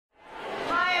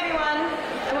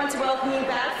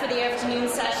for the afternoon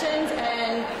sessions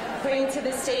and bring to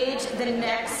the stage the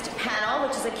next panel,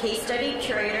 which is a case study,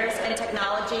 Curators and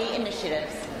Technology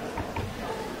Initiatives.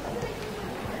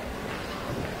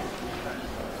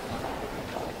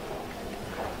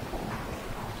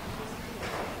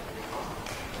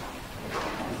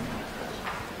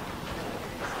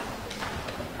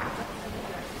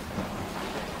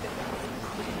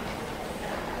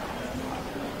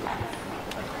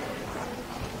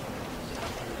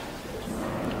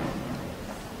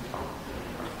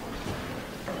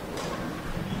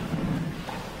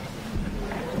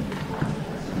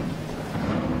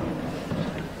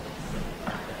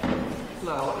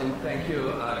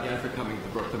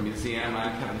 Museum.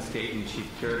 I'm Kevin Staten, Chief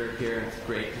Curator here. It's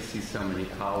great to see so many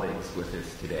colleagues with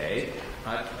us today.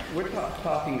 We're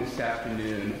talking this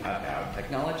afternoon about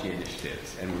technology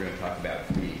initiatives, and we're going to talk about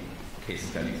 3 case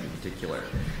studies in particular.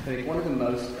 I think one of the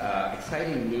most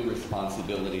exciting new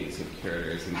responsibilities of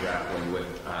curators in grappling with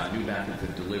new methods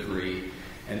of delivery,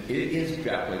 and it is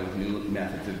grappling with new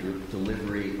methods of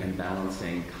delivery and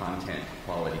balancing content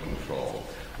quality control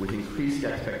with increased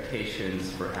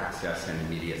expectations for access and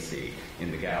immediacy in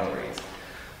the galleries.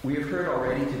 We have heard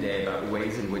already today about the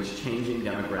ways in which changing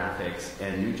demographics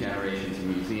and new generations of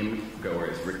museum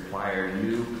goers require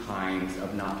new kinds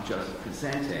of not just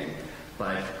presenting,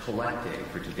 but collecting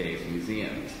for today's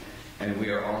museums. And we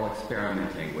are all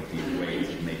experimenting with these ways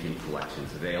of making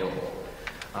collections available.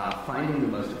 Finding the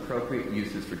most appropriate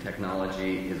uses for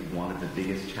technology is one of the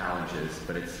biggest challenges,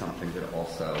 but it's something that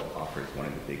also offers one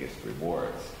of the biggest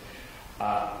rewards.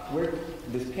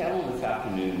 This panel this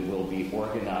afternoon will be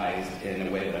organized in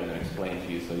a way that I'm going to explain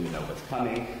to you so you know what's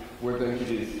coming. We're going to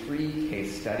do 3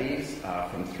 case studies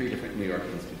from 3 different New York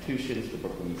institutions, the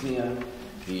Brooklyn Museum,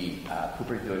 the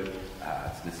Cooper Hewitt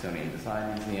Smithsonian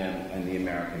Design Museum, and the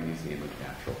American Museum of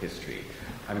Natural History.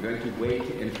 I'm going to wait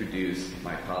to introduce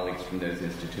my colleagues from those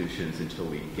institutions until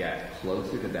we get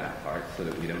closer to that part so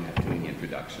that we don't have too many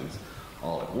introductions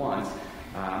all at once.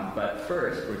 But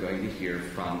first, we're going to hear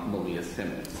from Malia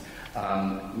Simmons.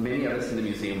 Many of us in the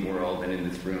museum world and in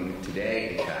this room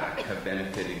today, in fact, have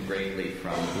benefited greatly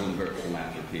from Bloomberg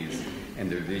Philanthropies and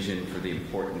their vision for the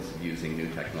importance of using new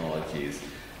technologies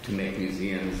to make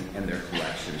museums and their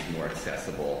collections more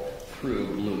accessible through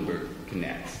Bloomberg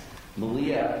Connects.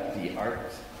 Malia, the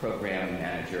Arts Program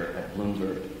Manager at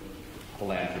Bloomberg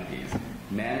Philanthropies,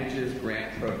 manages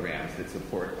grant programs that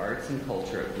support arts and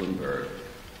culture at Bloomberg.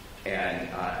 And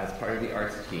as part of the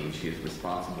arts team, she is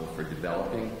responsible for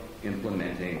developing,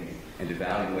 implementing, and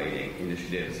evaluating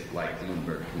initiatives like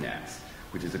Bloomberg Connects,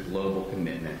 which is a global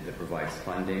commitment that provides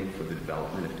funding for the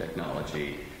development of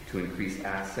technology to increase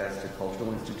access to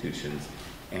cultural institutions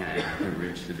and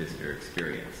enrich the visitor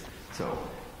experience. So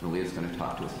Malia is going to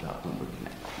talk to us about Bloomberg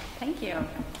Connect. Thank you.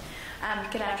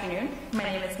 Good afternoon. My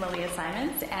name is Malia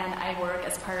Simons, and I work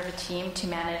as part of a team to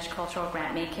manage cultural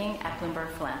grant making at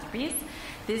Bloomberg Philanthropies.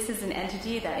 This is an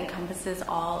entity that encompasses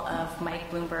all of Mike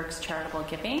Bloomberg's charitable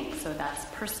giving, so that's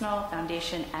personal,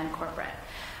 foundation, and corporate.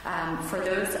 For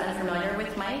those unfamiliar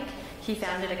with Mike, he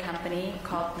founded a company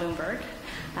called Bloomberg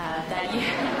that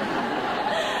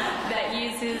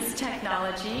uses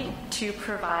technology to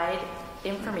provide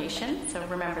information. So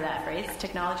remember that phrase,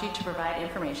 technology to provide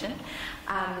information.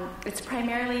 It's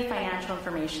primarily financial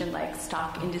information like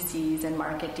stock indices and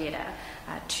market data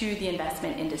to the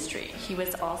investment industry. He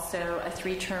was also a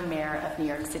 3-term mayor of New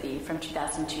York City from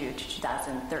 2002 to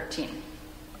 2013.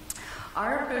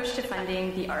 Our approach to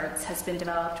funding the arts has been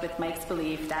developed with Mike's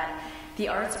belief that the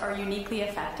arts are uniquely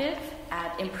effective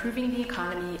at improving the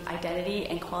economy, identity,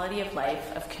 and quality of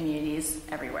life of communities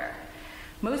everywhere.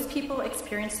 Most people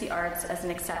experience the arts as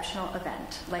an exceptional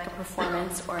event, like a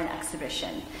performance or an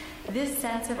exhibition. This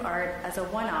sense of art as a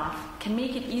one-off can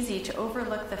make it easy to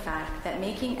overlook the fact that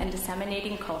making and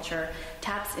disseminating culture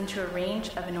taps into a range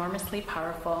of enormously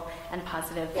powerful and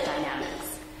positive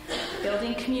dynamics.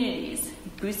 Building communities,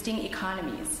 boosting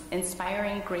economies,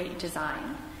 inspiring great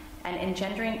design, and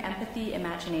engendering empathy,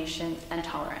 imagination, and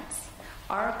tolerance.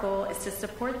 Our goal is to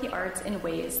support the arts in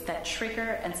ways that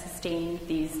trigger and sustain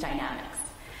these dynamics.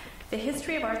 The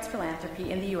history of arts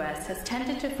philanthropy in the U.S. has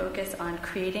tended to focus on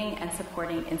creating and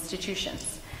supporting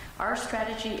institutions. Our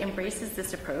strategy embraces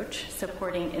this approach,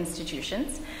 supporting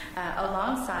institutions,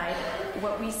 alongside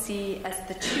what we see as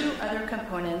the 2 other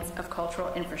components of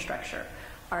cultural infrastructure,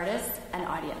 artists and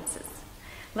audiences.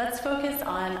 Let's focus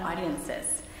on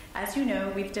audiences. As you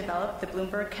know, we've developed the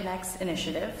Bloomberg Connects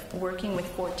initiative, working with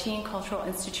 14 cultural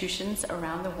institutions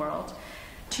around the world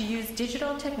to use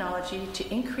digital technology to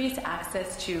increase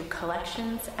access to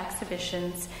collections,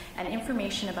 exhibitions, and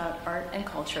information about art and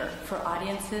culture for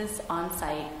audiences on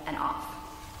site and off.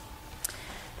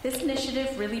 This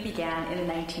initiative really began in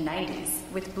the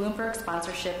 1990s with Bloomberg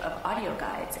sponsorship of audio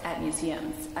guides at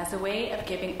museums as a way of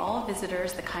giving all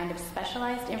visitors the kind of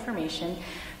specialized information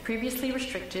previously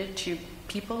restricted to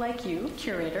people like you,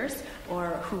 curators, or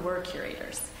who were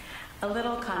curators. A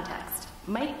little context.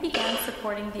 Mike began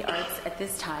supporting the arts at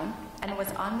this time and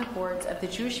was on the boards of the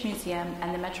Jewish Museum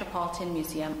and the Metropolitan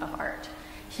Museum of Art.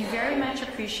 He very much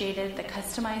appreciated the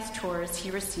customized tours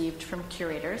he received from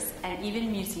curators and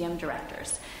even museum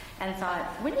directors, and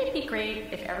thought, wouldn't it be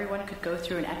great if everyone could go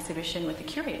through an exhibition with a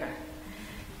curator?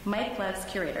 Mike loves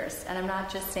curators, and I'm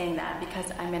not just saying that because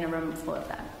I'm in a room full of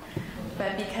them,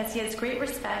 but because he has great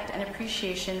respect and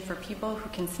appreciation for people who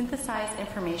can synthesize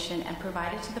information and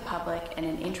provide it to the public in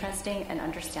an interesting and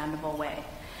understandable way.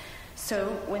 So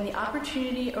when the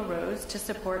opportunity arose to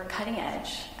support cutting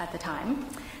edge, at the time,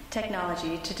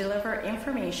 technology to deliver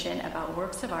information about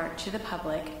works of art to the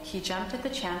public, he jumped at the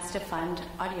chance to fund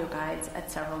audio guides at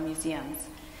several museums.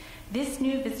 This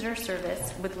new visitor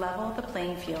service would level the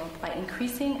playing field by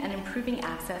increasing and improving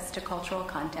access to cultural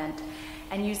content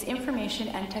and use information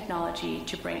and technology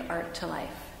to bring art to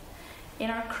life. In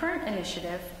our current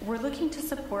initiative, we're looking to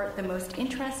support the most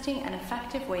interesting and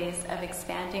effective ways of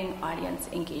expanding audience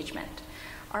engagement.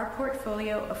 Our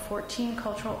portfolio of 14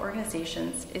 cultural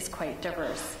organizations is quite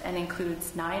diverse and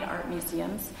includes 9 art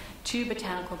museums, 2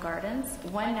 botanical gardens,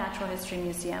 1 natural history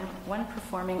museum, 1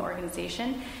 performing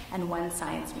organization, and 1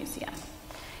 science museum.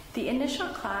 The initial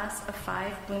class of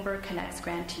 5 Bloomberg Connects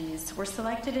grantees were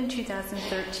selected in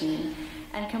 2013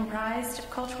 and comprised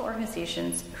cultural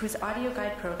organizations whose audio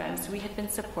guide programs we had been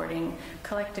supporting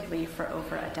collectively for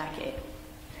over a decade.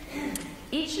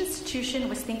 Each institution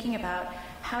was thinking about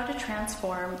how to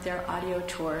transform their audio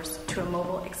tours to a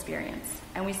mobile experience,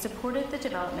 and we supported the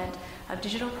development of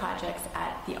digital projects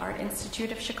at the Art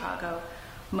Institute of Chicago,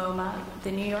 MoMA,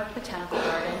 the New York Botanical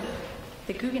Garden,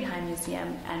 the Guggenheim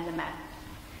Museum, and the Met.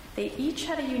 They each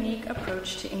had a unique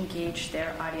approach to engage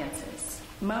their audiences.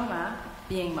 MoMA,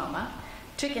 being MoMA,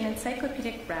 took an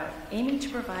encyclopedic route aiming to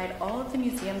provide all of the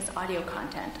museum's audio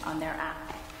content on their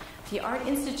app. The Art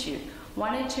Institute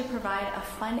wanted to provide a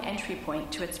fun entry point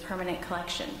to its permanent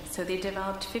collection, so they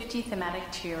developed 50 thematic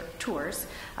tours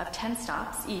of 10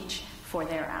 stops each for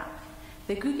their app.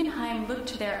 The Guggenheim looked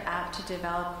to their app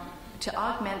to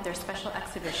augment their special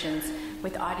exhibitions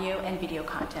with audio and video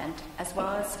content, as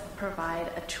well as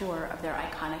provide a tour of their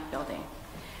iconic building.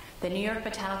 The New York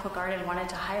Botanical Garden wanted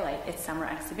to highlight its summer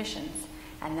exhibitions,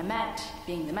 and the Met,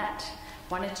 being the Met,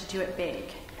 wanted to do it big,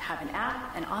 have an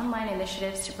app and online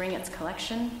initiatives to bring its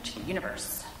collection to the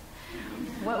universe.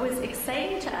 What was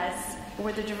exciting to us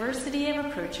were the diversity of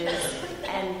approaches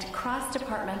and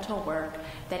cross-departmental work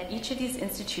that each of these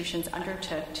institutions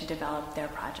undertook to develop their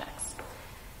projects,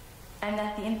 and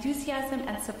that the enthusiasm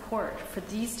and support for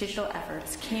these digital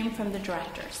efforts came from the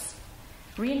directors,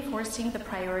 reinforcing the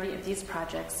priority of these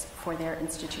projects for their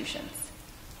institutions.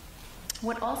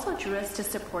 What also drew us to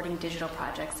supporting digital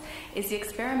projects is the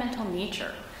experimental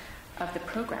nature of the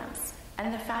programs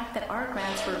and the fact that our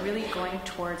grants were really going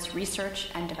towards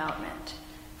research and development.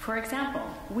 For example,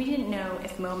 we didn't know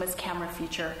if MoMA's camera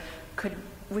feature could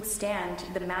withstand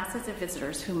the masses of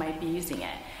visitors who might be using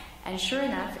it. And sure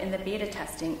enough, in the beta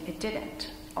testing, it didn't.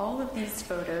 All of these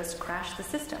photos crashed the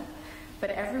system,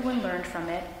 but everyone learned from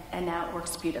it, and now it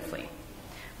works beautifully.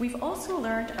 We've also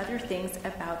learned other things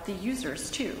about the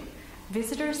users, too.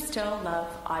 Visitors still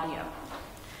love audio.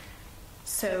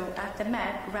 So at the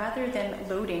Met, rather than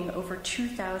loading over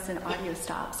 2,000 audio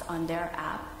stops on their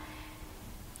app,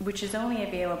 which is only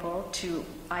available to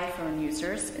iPhone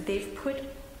users, they've put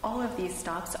all of these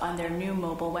stops on their new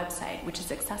mobile website, which is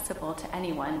accessible to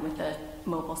anyone with a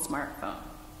mobile smartphone.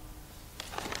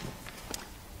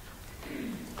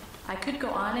 I could go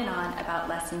on and on about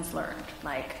lessons learned,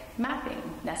 like mapping,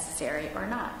 necessary or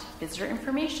not, visitor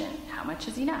information, how much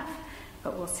is enough,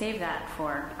 but we'll save that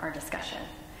for our discussion.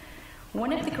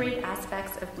 One of the great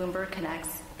aspects of Bloomberg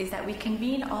Connects is that we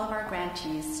convene all of our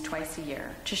grantees twice a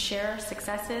year to share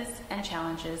successes and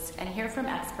challenges and hear from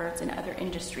experts in other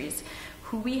industries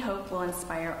who we hope will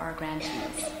inspire our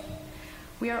grantees.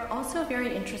 We are also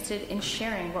very interested in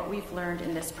sharing what we've learned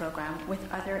in this program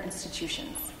with other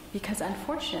institutions, because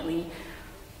unfortunately,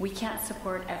 we can't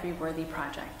support every worthy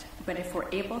project. But if we're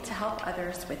able to help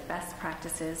others with best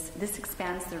practices, this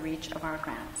expands the reach of our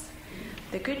grants.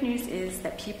 The good news is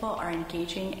that people are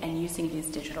engaging and using these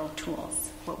digital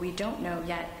tools. What we don't know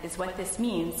yet is what this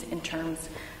means in terms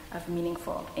of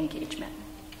meaningful engagement.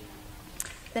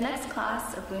 The next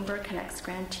class of Bloomberg Connects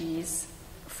grantees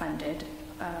funded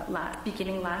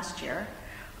beginning last year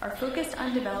are focused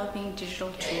on developing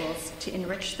digital tools to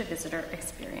enrich the visitor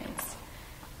experience.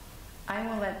 I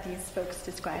will let these folks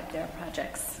describe their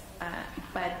projects,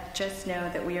 but just know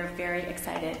that we are very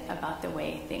excited about the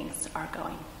way things are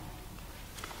going.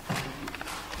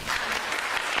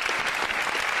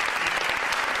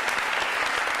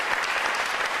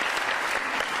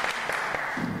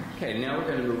 Okay, now we're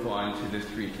going to move on to the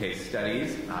 3 case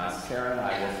studies. Sarah and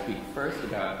I will speak first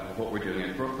about what we're doing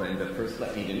in Brooklyn, but first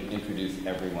let me introduce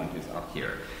everyone who's up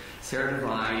here. Sarah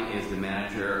Devine is the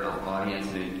Manager of Audience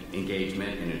and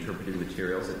Engagement and Interpretive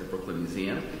Materials at the Brooklyn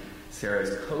Museum. Sarah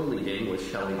is co-leading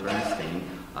with Shelley Bernstein,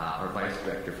 our Vice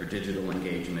Director for Digital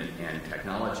Engagement and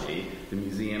Technology, the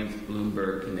museum's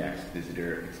Bloomberg Connects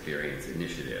Visitor Experience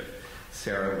Initiative.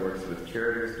 Sarah works with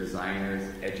curators, designers,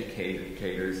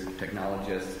 educators,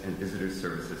 technologists, and visitor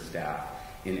services staff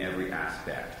in every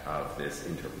aspect of this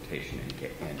interpretation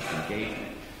and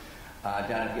engagement.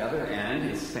 Down at the other end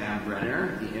is Sam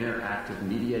Brenner, the interactive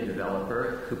media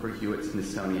developer at Cooper Hewitt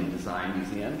Smithsonian Design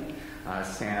Museum.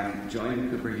 Sam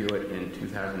joined Cooper Hewitt in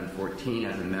 2014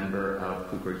 as a member of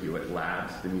Cooper Hewitt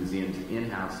Labs, the museum's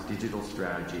in-house digital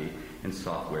strategy and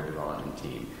software development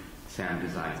team. Sam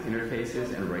designs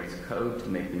interfaces and writes code to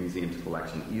make the museum's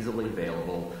collection easily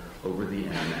available over the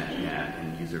internet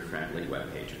and user-friendly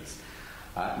web pages.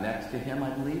 Next to him, I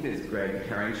believe, is Greg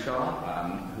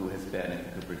Herringshaw, who has been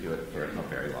at Cooper Hewitt for a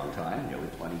very long time, nearly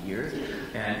 20 years,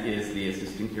 and is the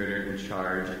assistant curator in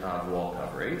charge of wall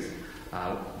coverings.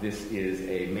 This is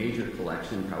a major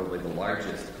collection, probably the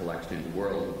largest collection in the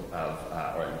world of,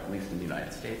 or at least in the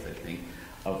United States, I think,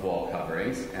 of wall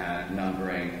coverings,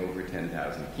 numbering over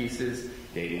 10,000 pieces,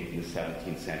 dating from the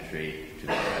 17th century to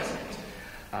the present.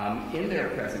 In their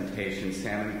presentation,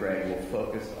 Sam and Greg will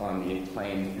focus on the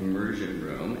acclaimed immersion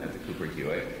room at the Cooper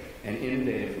Hewitt, an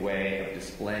innovative way of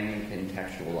displaying and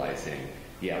contextualizing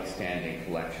the outstanding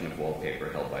collection of wallpaper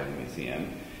held by the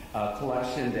museum, a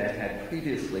collection that had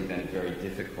previously been very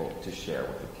difficult to share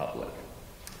with the public.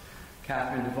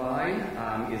 Catherine Devine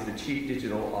is the Chief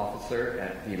Digital Officer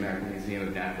at the American Museum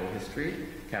of Natural History.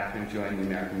 Catherine joined the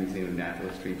American Museum of Natural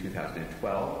History in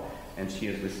 2012, and she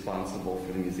is responsible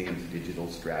for the museum's digital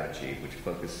strategy, which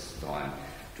focuses on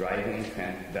driving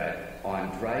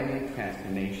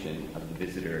transformation of the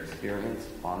visitor experience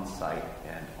on-site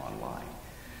and online.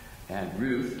 And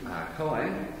Ruth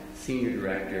Cohen, Senior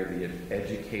Director of the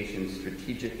Education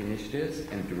Strategic Initiatives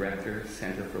and Director,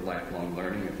 Center for Lifelong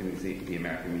Learning at the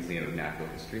American Museum of Natural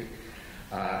History.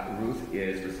 Ruth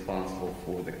is responsible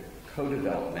for the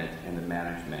co-development and the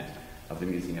management of the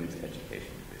museum's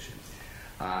education divisions.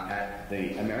 At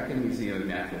the American Museum of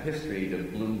Natural History, the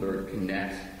Bloomberg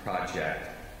Connects project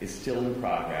is still in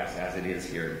progress, as it is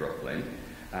here in Brooklyn.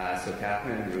 So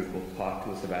Catherine and Ruth will talk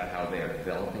to us about how they are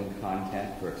developing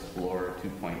content for Explorer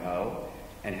 2.0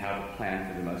 and how to plan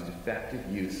for the most effective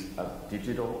use of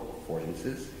digital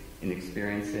affordances in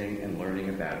experiencing and learning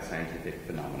about scientific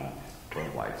phenomena for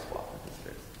a wide swath of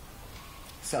visitors.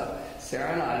 So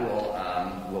Sarah and I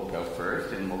will go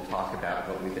first, and we'll talk about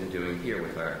what we've been doing here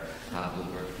with our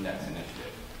Bloomberg Connects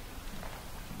initiative.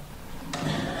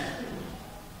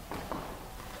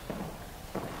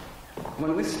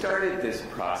 When we started this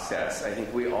process, I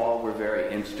think we all were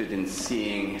very interested in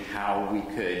seeing how we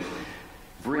could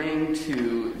bring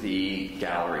to the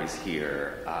galleries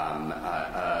here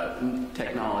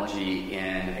technology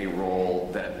in a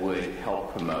role that would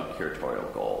help promote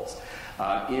curatorial goals.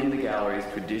 In the galleries,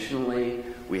 traditionally,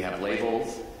 we have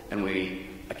labels, and we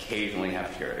occasionally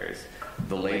have curators.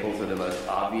 The labels are the most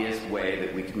obvious way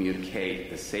that we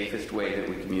communicate, the safest way that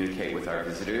we communicate with our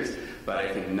visitors, but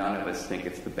I think none of us think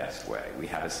it's the best way. We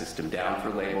have a system down for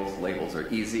labels. Labels are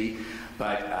easy,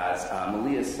 but as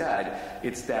Malia said,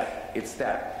 it's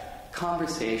that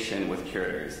conversation with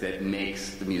curators that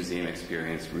makes the museum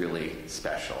experience really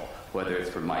special, whether it's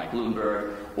for Mike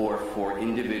Bloomberg or for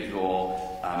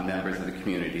individual members of the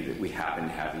community that we happen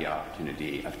to have the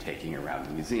opportunity of taking around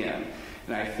the museum.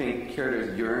 And I think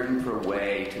curators yearn for a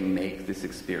way to make this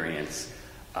experience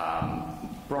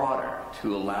broader,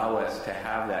 to allow us to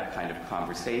have that kind of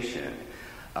conversation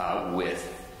with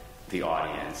the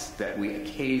audience that we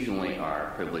occasionally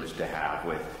are privileged to have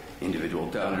with individual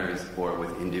donors or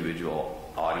with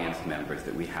individual audience members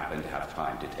that we happen to have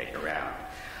time to take around.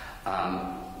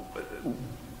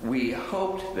 We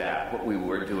hoped that what we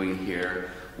were doing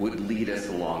here would lead us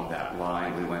along that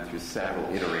line. We went through several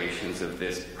iterations of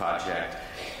this project,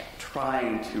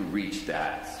 trying to reach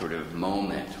that sort of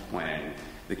moment when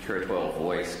the curatorial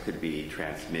voice could be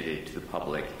transmitted to the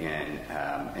public in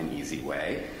an easy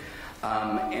way.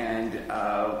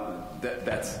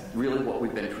 That's really what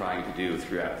we've been trying to do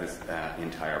throughout this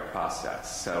entire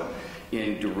process. So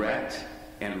in direct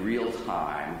in real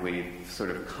time, we've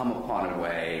sort of come upon a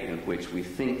way in which we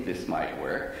think this might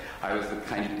work. I was the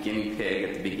kind of guinea pig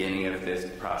at the beginning of this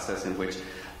process in which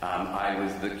I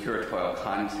was the curatorial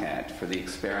content for the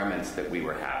experiments that we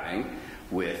were having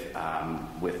with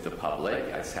the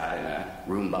public. I sat in a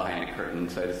room behind a curtain,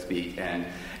 so to speak, and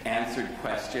answered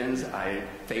questions. I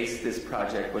faced this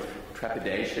project with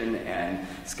trepidation and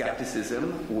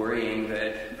skepticism, worrying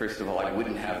that, first of all, I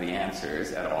wouldn't have the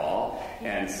answers at all,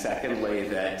 and secondly,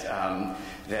 that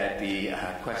the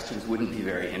questions wouldn't be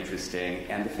very interesting.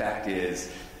 And the fact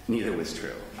is, neither was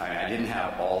true. I didn't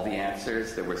have all the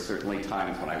answers. There were certainly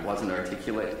times when I wasn't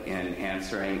articulate in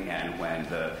answering and when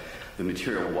the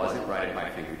material wasn't right at my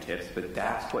fingertips, but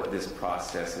that's what this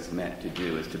process is meant to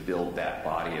do, is to build that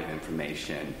body of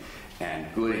information and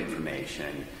good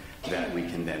information that we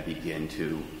can then begin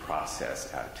to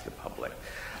process out to the public.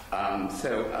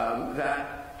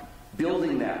 That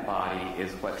building that body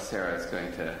is what Sarah is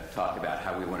going to talk about,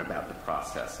 how we went about the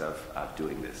process of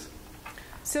doing this.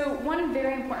 So one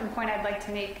very important point I'd like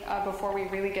to make before we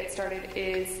really get started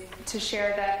is to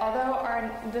share that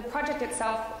although the project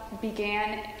itself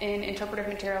began in interpretive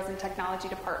materials and technology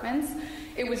departments,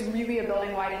 it was really a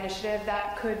building-wide initiative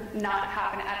that could not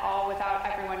happen at all without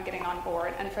everyone getting on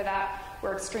board, and for that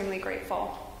we're extremely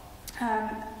grateful.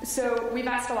 So we've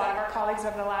asked a lot of our colleagues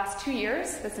over the last 2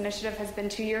 years. This initiative has been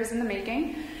 2 years in the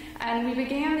making. And we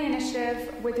began the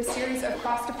initiative with a series of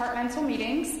cross-departmental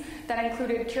meetings that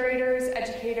included curators,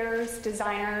 educators,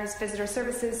 designers, visitor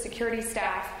services, security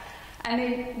staff.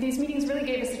 And these meetings really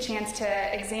gave us a chance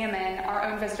to examine our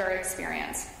own visitor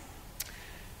experience.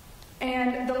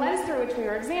 And the lens through which we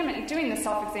were doing the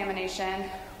self-examination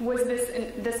was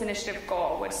this initiative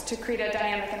goal, was to create a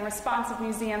dynamic and responsive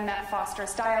museum that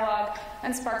fosters dialogue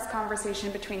and sparks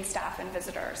conversation between staff and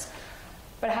visitors.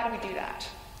 But how do we do that?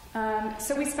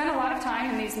 So we spent a lot of time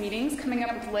in these meetings coming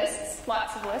up with lists,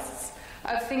 lots of lists,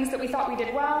 of things that we thought we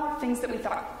did well, things that we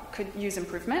thought could use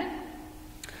improvement.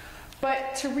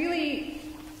 But to really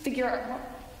figure out...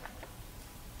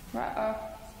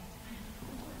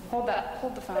 Hold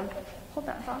the phone. Hold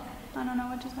that thought. I don't know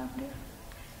what just happened here.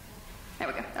 There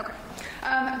we go. Okay.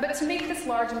 But to make this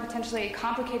large and potentially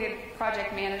complicated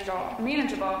project manageable,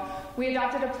 we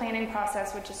adopted a planning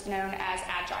process which is known as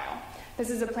Agile. This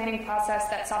is a planning process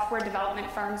that software development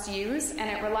firms use, and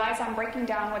it relies on breaking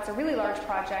down what's a really large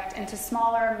project into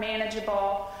smaller,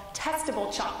 manageable,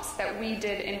 testable chunks that we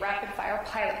did in rapid-fire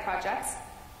pilot projects.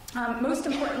 Most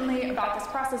importantly about this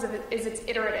process is it's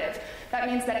iterative. That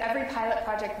means that every pilot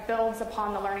project builds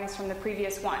upon the learnings from the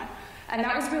previous one. And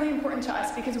that was really important to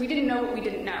us because we didn't know what we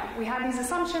didn't know. We had these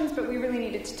assumptions, but we really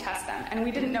needed to test them. And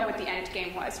we didn't know what the end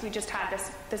game was. We just had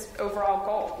this overall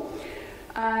goal.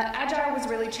 Agile was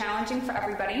really challenging for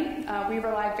everybody. We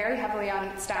relied very heavily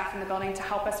on staff in the building to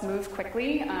help us move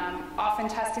quickly, often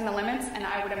testing the limits, and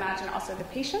I would imagine also the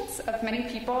patience of many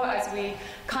people as we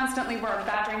constantly were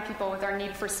badgering people with our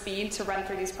need for speed to run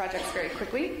through these projects very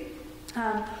quickly.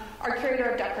 Our curator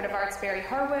of decorative arts, Barry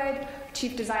Harwood,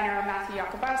 chief designer, Matthew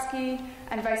Jakubowski,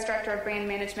 and vice director of brand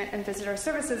management and visitor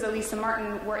services, Elisa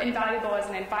Martin, were invaluable as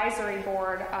an advisory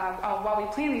board while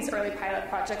we planned these early pilot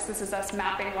projects. This is us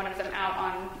mapping one of them out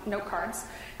on note cards,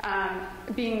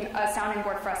 being a sounding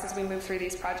board for us as we move through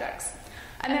these projects.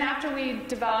 And then after we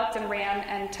developed and ran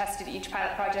and tested each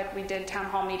pilot project, we did town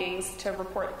hall meetings to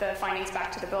report the findings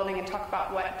back to the building and talk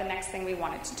about what the next thing we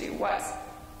wanted to do was.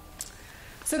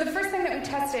 So the first thing that we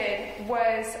tested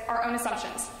was our own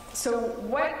assumptions. So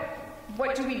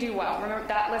what do we do well? Remember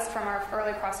that list from our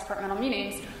early cross-departmental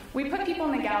meetings. We put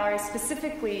people in the galleries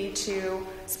specifically to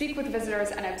speak with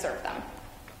visitors and observe them.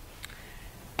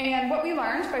 And what we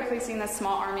learned by placing this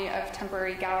small army of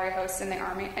temporary gallery hosts in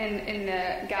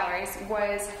the galleries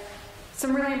was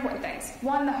some really important things.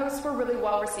 One, the hosts were really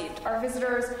well received. Our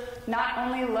visitors not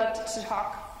only loved to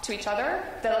talk to each other,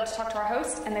 they loved to talk to our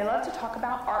hosts, and they loved to talk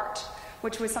about art,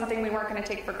 which was something we weren't going to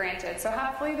take for granted. So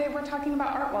happily, they were talking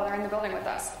about art while they're in the building with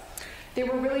us. They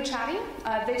were really chatty.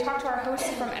 They talked to our hosts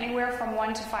from anywhere from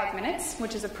 1 to 5 minutes,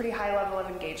 which is a pretty high level of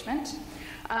engagement.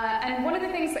 And one of the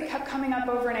things that kept coming up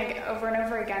over and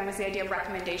over again was the idea of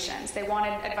recommendations. They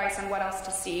wanted advice on what else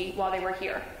to see while they were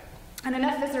here. And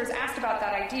enough visitors asked about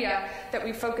that idea that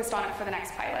we focused on it for the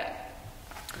next pilot.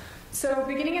 So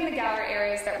beginning in the gallery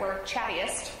areas that were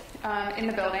chattiest, in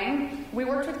the building, we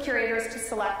worked with curators to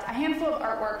select a handful of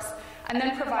artworks and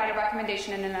then provide a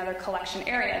recommendation in another collection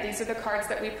area. These are the cards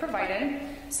that we provided.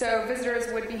 So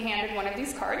visitors would be handed one of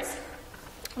these cards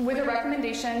with a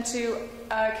recommendation to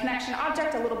a connection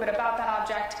object, a little bit about that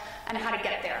object, and how to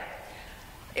get there.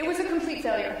 It was a complete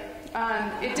failure.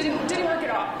 It didn't work at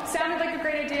all. Sounded like a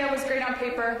great idea, was great on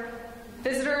paper,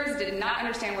 Visitors did not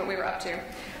understand what we were up to.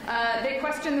 They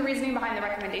questioned the reasoning behind the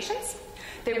recommendations.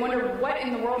 They wondered what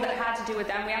in the world that had to do with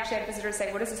them. We actually had visitors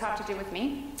say, what does this have to do with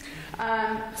me?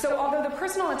 So although the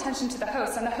personal attention to the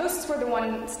hosts, and the hosts were the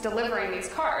ones delivering these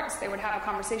cards, they would have a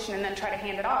conversation and then try to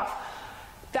hand it off,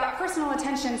 that personal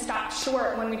attention stopped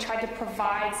short when we tried to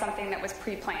provide something that was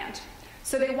pre-planned.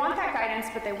 So they want that guidance,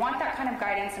 but they want that kind of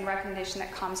guidance and recommendation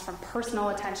that comes from personal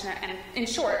attention and, in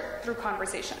short, through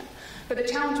conversation. But the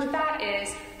challenge with that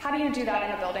is, how do you do that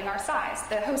in a building our size?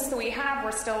 The hosts that we have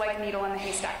were still like needle in the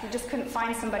haystack. You just couldn't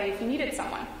find somebody if you needed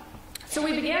someone. So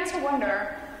we began to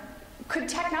wonder, could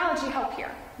technology help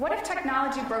here? What if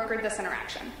technology brokered this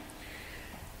interaction?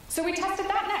 So we tested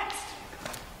that next.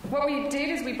 What we did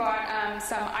is we bought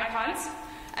some iPods,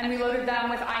 and we loaded them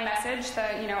with iMessage,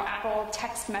 the Apple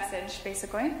text message,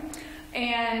 basically.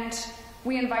 And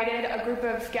we invited a group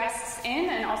of guests in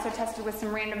and also tested with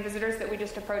some random visitors that we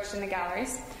just approached in the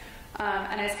galleries.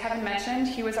 And as Kevin mentioned,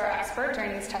 he was our expert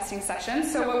during these testing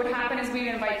sessions. So what would happen is we'd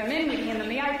invite them in, we'd hand them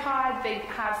the iPod, they'd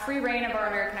have free reign of our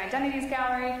American Identities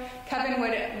gallery. Kevin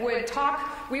would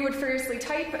talk, we would furiously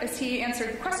type as he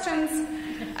answered the questions,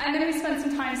 and then we spent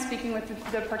some time speaking with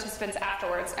the participants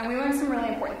afterwards, and we learned some really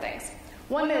important things.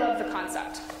 One, they loved the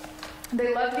concept.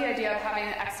 They loved the idea of having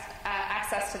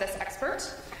access to this expert.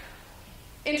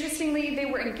 Interestingly, they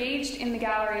were engaged in the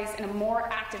galleries in a more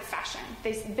active fashion.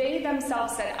 They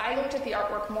themselves said, I looked at the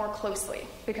artwork more closely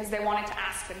because they wanted to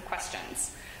ask them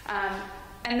questions.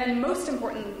 And then most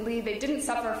importantly, they didn't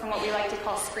suffer from what we like to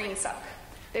call screen suck.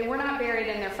 They were not buried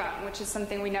in their phone, which is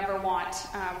something we never want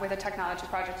with a technology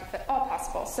project if at all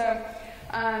possible. So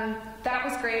that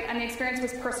was great, and the experience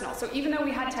was personal. So even though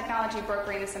we had technology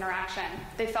brokering this interaction,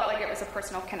 they felt like it was a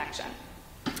personal connection.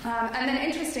 And then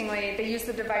interestingly, they used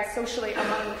the device socially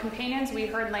among companions. We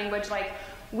heard language like,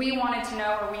 we wanted to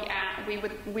know,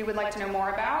 or we would like to know more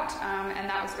about, and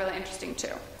that was really interesting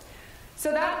too.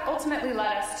 So that ultimately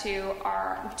led us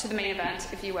to the main event,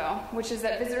 if you will, which is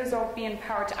that visitors will be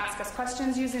empowered to ask us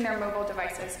questions using their mobile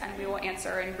devices, and we will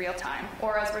answer in real time,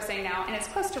 or as we're saying now, in as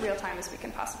close to real time as we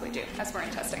can possibly do, as we're in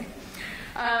testing.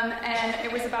 And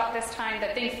it was about this time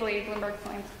that thankfully Bloomberg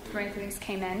Philanthropies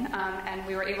came in, and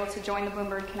we were able to join the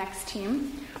Bloomberg Connects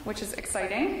team, which is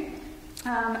exciting.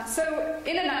 So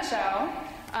in a nutshell,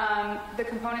 the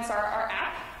components are our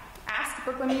app, Ask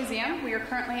Brooklyn Museum. We are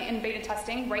currently in beta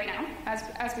testing right now.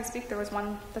 As we speak, there was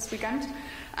one this weekend.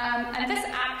 And this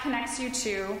app connects you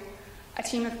to a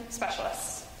team of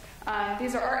specialists.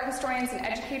 These are art historians and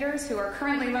educators who are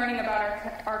currently learning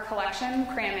about our collection,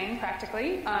 cramming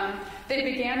practically. They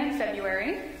began in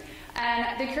February. And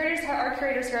our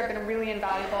curators here have been really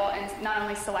invaluable in not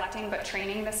only selecting but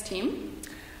training this team.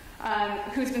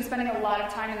 Who's been spending a lot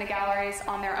of time in the galleries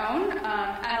on their own,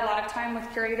 and a lot of time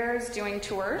with curators doing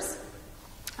tours.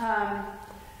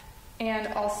 And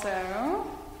also,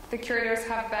 the curators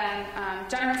have been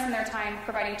generous in their time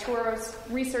providing tours,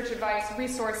 research advice,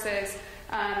 resources,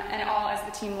 and all as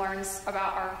the team learns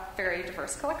about our very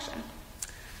diverse collection.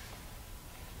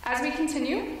 As we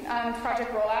continue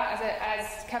project rollout,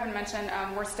 as Kevin mentioned,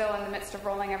 we're still in the midst of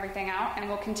rolling everything out, and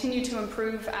we'll continue to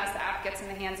improve as the app gets in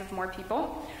the hands of more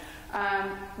people.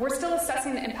 We're still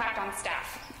assessing the impact on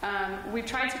staff. We've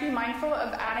tried to be mindful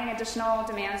of adding additional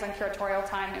demands on curatorial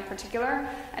time in particular,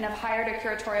 and have hired a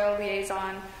curatorial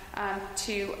liaison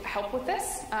to help with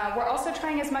this. We're also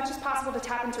trying as much as possible to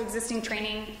tap into existing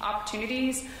training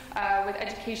opportunities with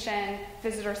education,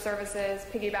 visitor services,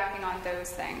 piggybacking on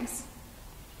those things.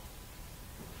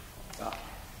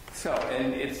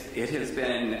 And it has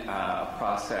been a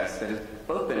process that has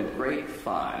both been great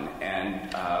fun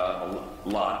and a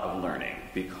lot of learning,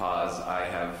 because I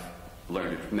have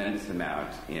learned a tremendous amount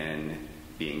in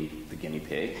being the guinea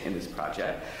pig in this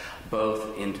project,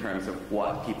 both in terms of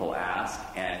what people ask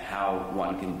and how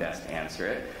one can best answer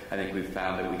it. I think we've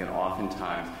found that we can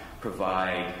oftentimes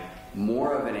provide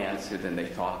more of an answer than they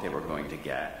thought they were going to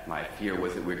get. My fear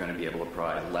was that we were going to be able to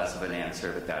provide less of an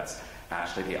answer, but that's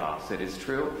actually the opposite is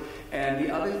true. And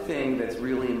the other thing that's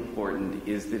really important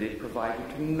is that it provides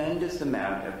a tremendous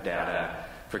amount of data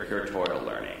for curatorial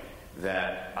learning.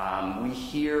 That we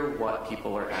hear what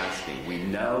people are asking. We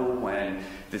know when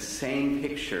the same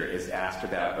picture is asked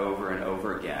about over and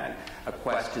over again, a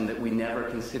question that we never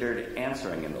considered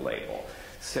answering in the label.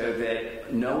 So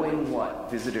that knowing what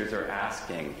visitors are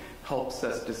asking helps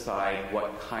us decide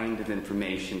what kind of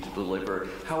information to deliver,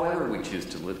 however we choose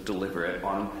to deliver it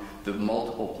on the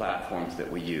multiple platforms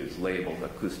that we use, labels,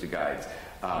 acoustic guides,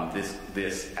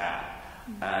 this app,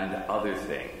 and other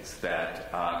things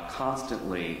that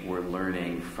constantly we're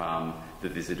learning from the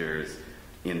visitors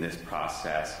in this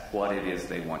process, what it is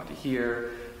they want to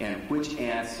hear, and which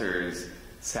answers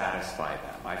satisfy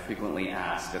them. I frequently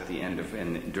asked at the end of,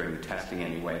 and during the testing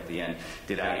anyway, at the end,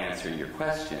 did I answer your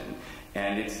question?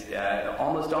 And it's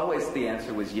almost always the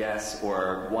answer was yes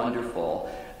or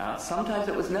wonderful. Sometimes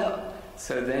it was no.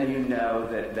 So then you know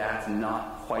that that's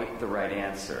not quite the right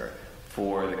answer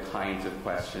for the kinds of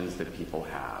questions that people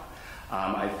have.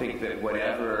 I think that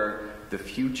whatever the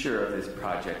future of this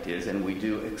project is, and we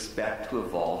do expect to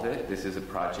evolve it, this is a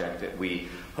project that we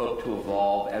hope to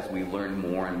evolve as we learn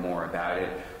more and more about it.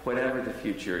 Whatever the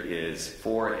future is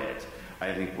for it,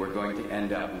 I think we're going to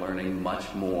end up learning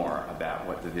much more about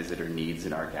what the visitor needs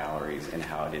in our galleries and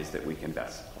how it is that we can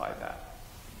best supply that.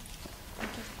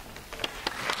 Thank you.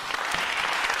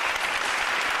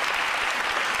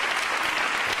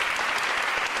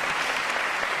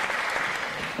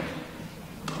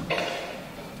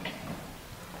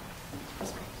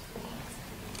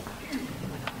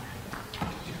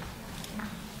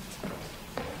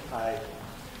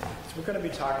 We're going to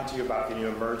be talking to you about the new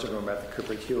immersion room at the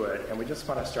Cooper Hewitt, and we just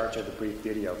want to start you with a brief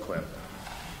video clip.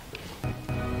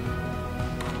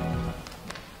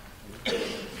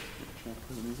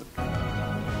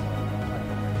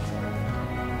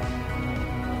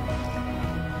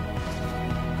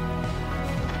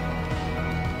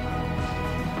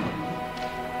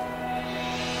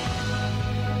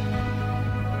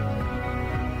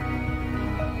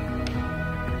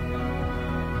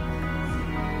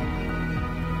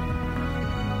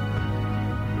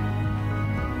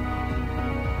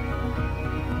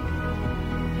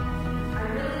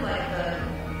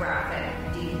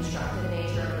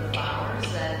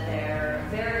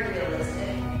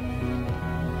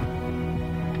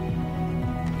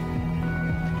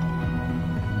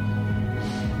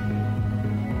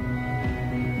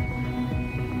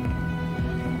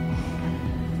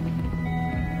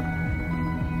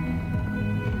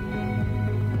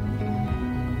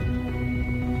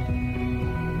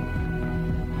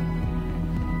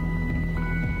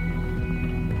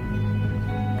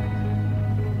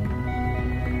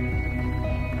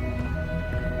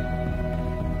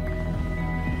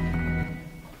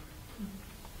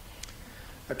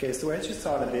 Okay, so as you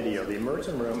saw in the video, the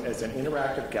immersion room is an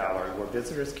interactive gallery where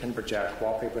visitors can project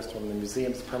wallpapers from the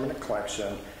museum's permanent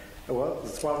collection, as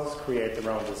well as create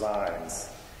their own designs.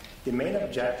 The main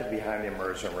objective behind the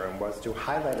immersion room was to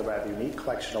highlight a rather unique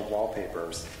collection of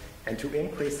wallpapers and to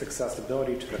increase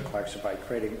accessibility to the collection by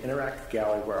creating an interactive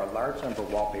gallery where a large number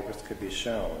of wallpapers could be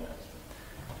shown.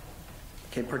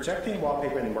 Okay, projecting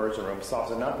wallpaper in the immersion room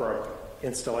solves a number of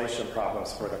installation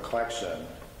problems for the collection.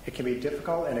 It can be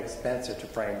difficult and expensive to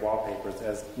frame wallpapers,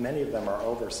 as many of them are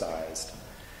oversized.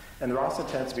 And there also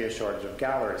tends to be a shortage of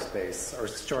gallery space, or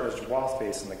shortage of wall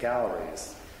space in the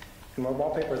galleries. And when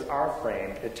wallpapers are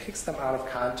framed, it takes them out of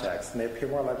context, and they appear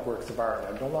more like works of art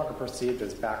and are no longer perceived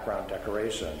as background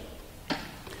decoration.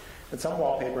 And some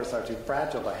wallpapers are too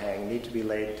fragile to hang, need to be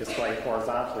displayed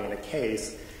horizontally in a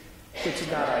case, which is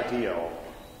not ideal.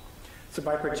 So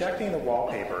by projecting the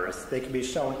wallpapers, they can be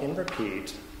shown in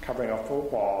repeat, covering a full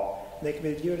wall, and they can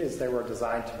be viewed as they were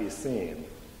designed to be seen.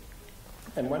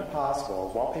 And when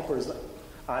possible, wallpapers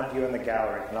on view in the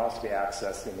gallery can also be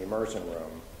accessed in the immersion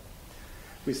room.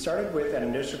 We started with an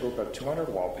initial group of 200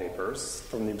 wallpapers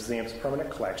from the museum's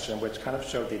permanent collection, which kind of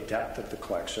showed the depth of the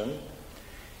collection.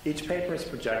 Each paper is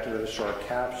projected with a short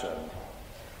caption.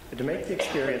 And to make the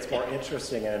experience more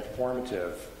interesting and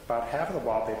informative, about half of the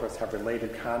wallpapers have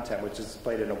related content, which is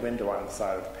displayed in a window on the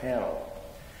side of the panel.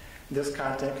 This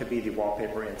content could be the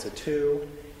wallpaper in situ,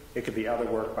 it could be other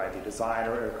work by the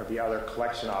designer, or it could be other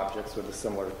collection objects with a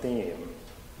similar theme.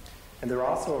 And there are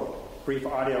also brief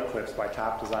audio clips by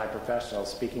top design professionals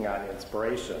speaking on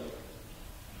inspiration.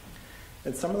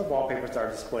 And some of the wallpapers are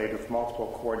displayed with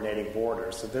multiple coordinating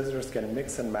borders, so visitors can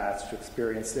mix and match to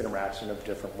experience the interaction of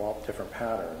different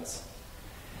patterns.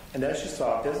 And as you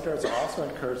saw, visitors are also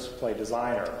encouraged to play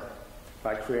designer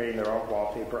by creating their own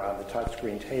wallpaper on the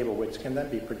touchscreen table, which can then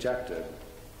be projected.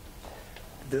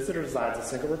 The visitor designs a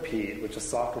single repeat, which the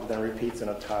software then repeats in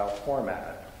a tile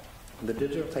format. And the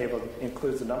digital table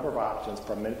includes a number of options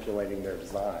for manipulating their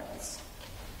designs.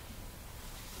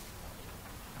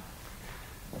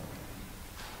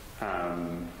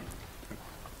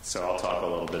 So I'll talk a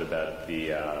little bit about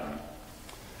the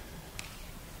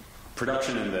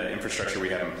production and the infrastructure we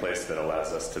have in place that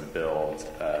allows us to build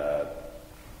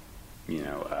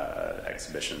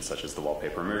exhibitions such as the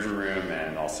wallpaper immersion room,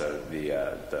 and also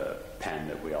the pen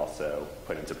that we also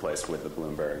put into place with the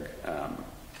Bloomberg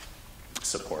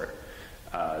support.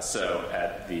 So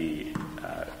at the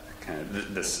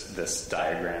this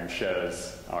diagram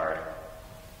shows our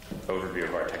overview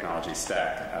of our technology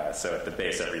stack. So at the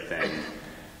base, everything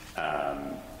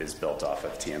is built off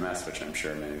of TMS, which I'm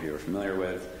sure many of you are familiar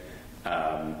with.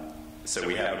 So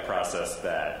we have a process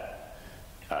that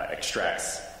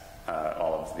extracts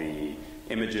all of the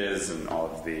images and all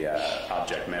of the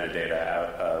object metadata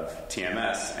out of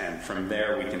TMS, and from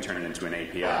there we can turn it into an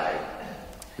API.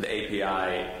 The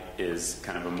API is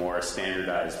kind of a more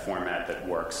standardized format that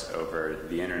works over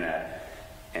the internet,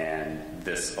 and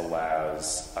this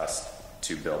allows us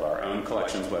to build our own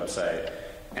collections website,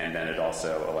 and then it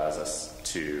also allows us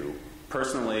to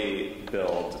personally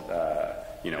build a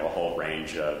whole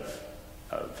range of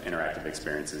interactive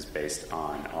experiences based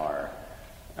on our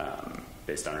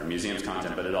museum's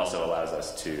content, but it also allows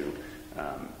us to,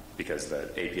 because the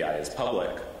API is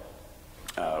public,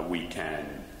 we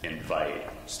can invite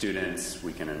students,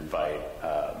 we can invite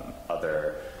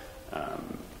other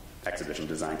exhibition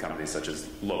design companies, such as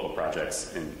local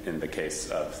projects, in the case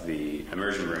of the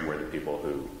immersion room, were the people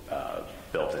who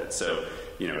built it. So,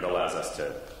 it allows us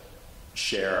to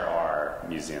share our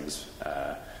museum's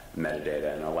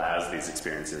metadata and allows these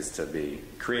experiences to be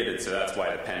created. So that's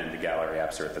why the pen and the gallery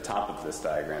apps are at the top of this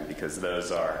diagram, because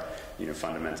those are,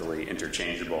 fundamentally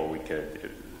interchangeable. We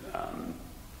could,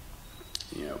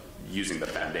 using the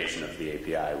foundation of the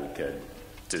API, we could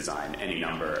design any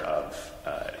number of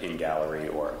in-gallery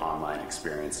or online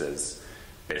experiences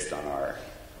based on our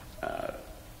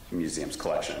museum's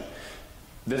collection.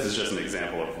 This is just an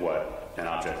example of what an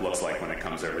object looks like when it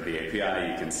comes over the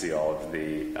API. You can see all of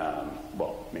the,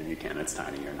 well, maybe you can, it's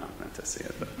tiny, you're not meant to see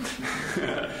it, but,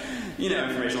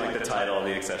 information like the title,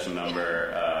 the accession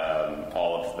number,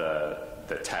 all of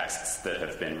the texts that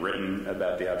have been written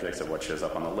about the object, so what shows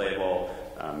up on the label,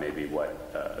 maybe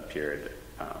what appeared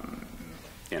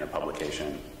in a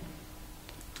publication.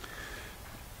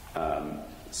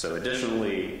 So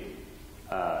additionally,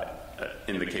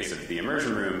 in the case of the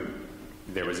immersion room,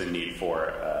 there was a need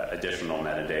for additional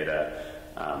metadata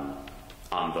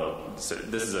so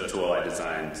this is a tool I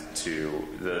designed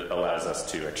that allows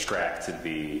us to extract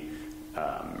the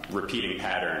repeating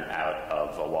pattern out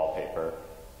of a wallpaper.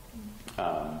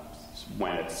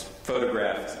 When it's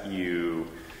photographed, you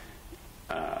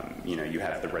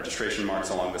have the registration marks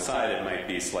along the side. It might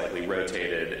be slightly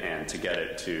rotated, and to get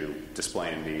it to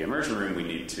display in the immersion room, we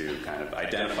need to kind of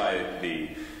identify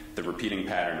the repeating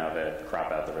pattern of it,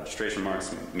 crop out the registration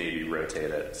marks, maybe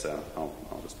rotate it. So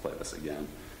I'll just play this again.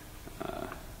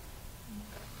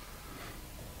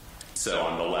 So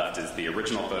on the left is the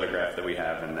original photograph that we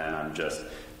have, and then I'm just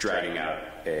dragging out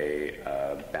a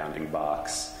bounding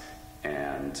box,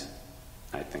 and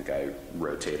I think I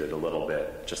rotated a little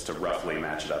bit just to roughly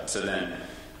match it up. So then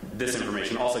this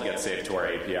information also gets saved to our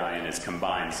API and is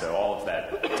combined. So all of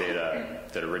that data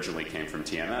that originally came from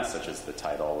TMS, such as the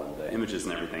title and the images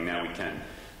and everything, now we can,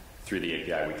 through the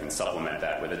API, we can supplement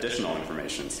that with additional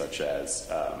information, such as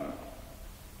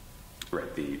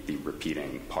the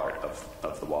repeating part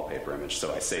of the wallpaper image.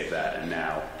 So I save that, and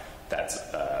now that's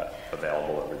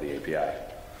available over the API.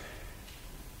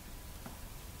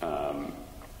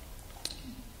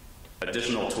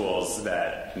 Additional tools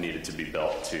that needed to be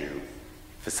built to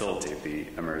facilitate the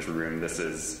immersion room. This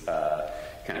is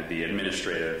kind of the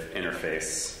administrative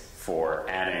interface for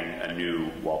adding a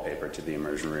new wallpaper to the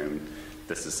immersion room.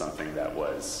 This is something that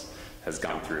has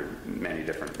gone through many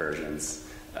different versions.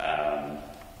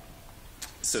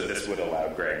 So this would allow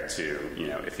Greg to,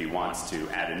 if he wants to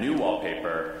add a new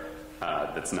wallpaper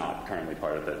that's not currently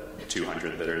part of the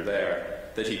 200 that are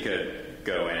there, that he could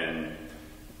go in,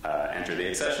 enter the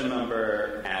accession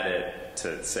number, add it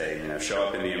to say, show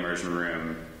up in the immersion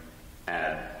room,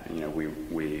 add,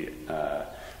 we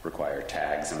require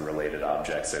tags and related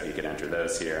objects, so he could enter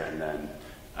those here, and then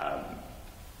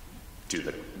do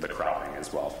the cropping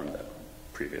as well from the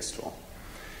previous tool.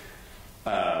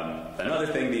 Another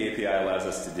thing the API allows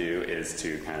us to do is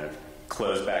to kind of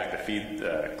close the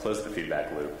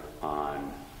feedback loop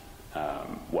on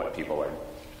what people are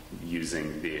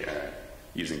using the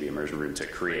immersion room to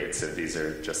create. So these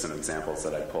are just some examples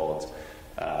that I pulled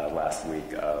last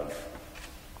week of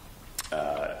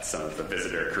some of the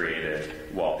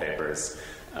visitor-created wallpapers.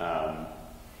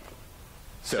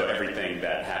 So everything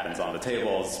that happens on the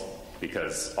tables,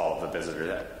 because all of the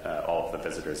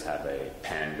visitors have a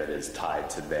pen that is tied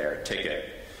to their ticket,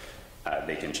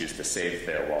 they can choose to save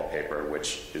their wallpaper,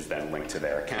 which is then linked to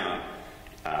their account.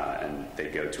 And they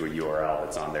go to a URL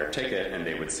that's on their ticket, and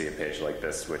they would see a page like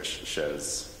this, which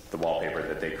shows the wallpaper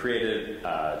that they created.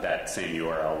 That same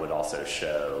URL would also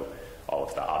show all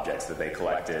of the objects that they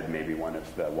collected, maybe one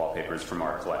of the wallpapers from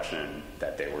our collection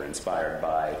that they were inspired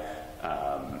by,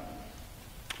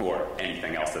 or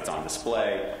anything else that's on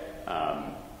display.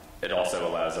 It also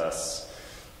allows us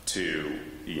to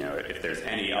if there's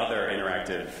any other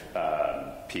interactive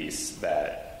piece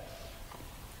that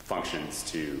functions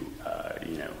to,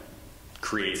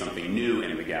 create something new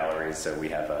in the gallery. So we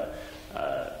have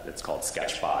it's called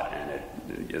Sketchbot, and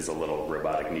it is a little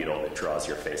robotic needle that draws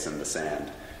your face in the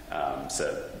sand.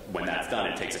 So when that's done,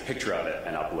 it takes a picture of it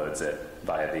and uploads it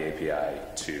via the API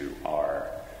to our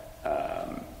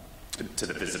to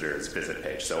the visitor's visit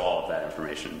page. So all of that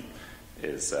information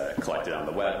is collected on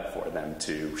the web for them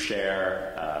to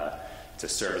share, to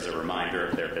serve as a reminder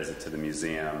of their visit to the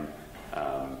museum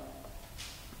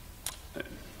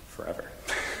forever.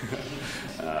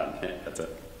 Yeah, that's it.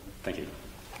 Thank you.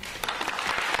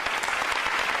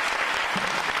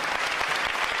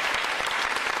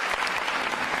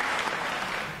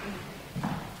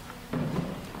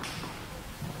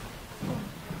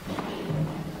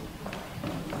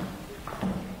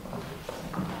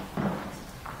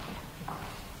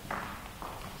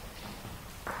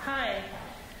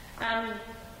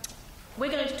 We're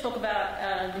going to talk about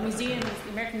the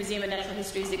American Museum of Natural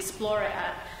History's Explorer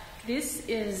app. This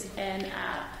is an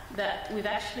app that we've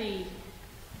actually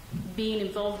been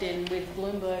involved in with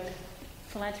Bloomberg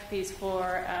Philanthropies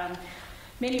for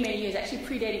many, many years, actually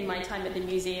predating my time at the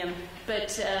museum.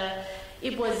 But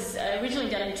it was originally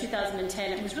done in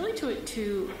 2010. It was really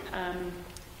to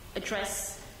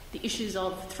address the issues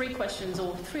of three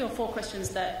or four questions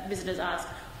that visitors ask.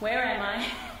 Where am I?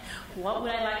 What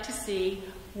would I like to see?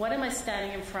 What am I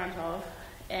standing in front of?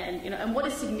 And what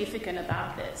is significant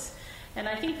about this? And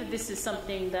I think that this is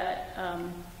something that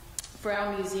for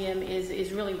our museum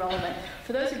is really relevant.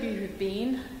 For those of you who've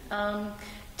been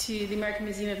to the American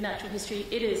Museum of Natural History,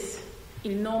 it is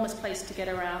an enormous place to get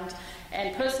around,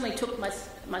 and personally took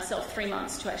myself 3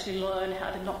 months to actually learn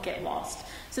how to not get lost.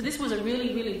 So this was a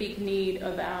really, really big need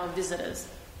of our visitors.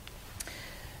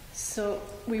 So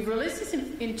we released this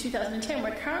in 2010.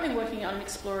 We're currently working on an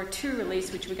Explorer 2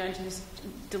 release, which we're going to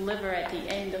deliver at the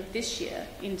end of this year,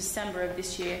 in December of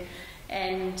this year.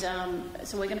 And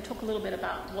so we're going to talk a little bit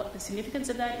about what the significance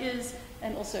of that is,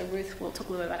 and also Ruth will talk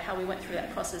a little bit about how we went through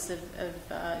that process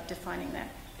of defining that.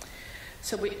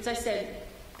 So as I said,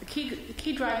 the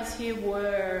key drivers here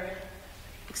were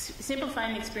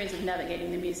simplifying the experience of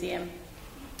navigating the museum,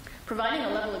 providing a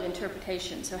level of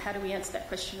interpretation. So how do we answer that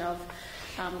question of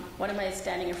what am I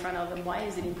standing in front of, and why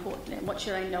is it important, and what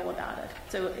should I know about it?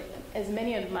 So as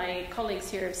many of my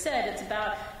colleagues here have said, it's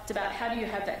about how do you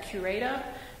have that curator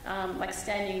like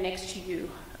standing next to you,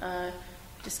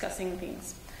 discussing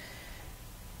things.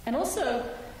 And also,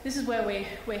 this is where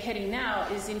we're heading now,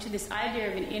 is into this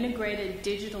idea of an integrated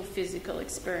digital physical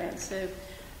experience. So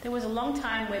there was a long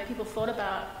time where people thought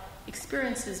about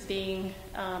experiences being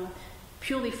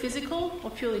purely physical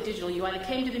or purely digital. You either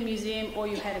came to the museum or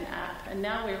you had an app, and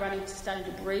now we're starting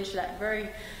to bridge that very.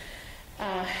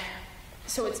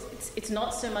 So it's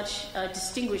not so much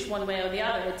distinguished one way or the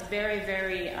other. It's very,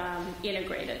 very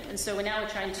integrated. And so we're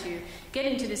trying to get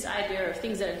into this idea of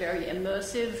things that are very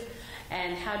immersive,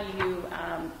 and how do you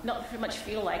not very much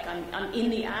feel like I'm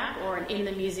in the app or I'm in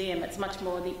the museum. It's much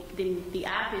more the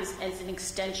app is as an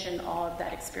extension of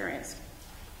that experience.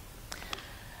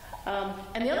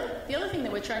 And the other thing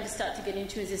that we're trying to start to get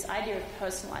into is this idea of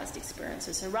personalized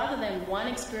experiences. So rather than one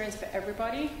experience for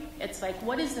everybody, it's like,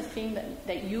 what is the thing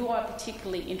that you are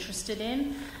particularly interested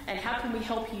in, and how can we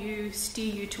help you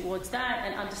steer you towards that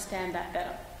and understand that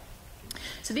better?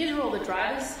 So these are all the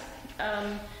drivers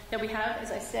that we have.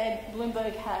 As I said,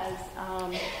 Bloomberg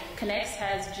Connects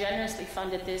has generously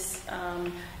funded this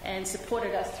and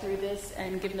supported us through this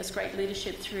and given us great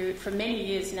leadership for many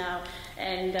years now,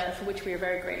 and for which we are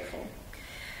very grateful.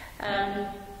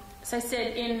 So I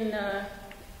said in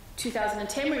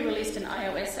 2010 we released an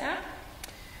iOS app.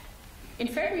 In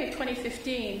February of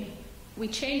 2015, we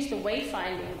changed the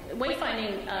wayfinding.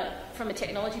 Wayfinding from a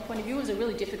technology point of view was a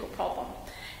really difficult problem.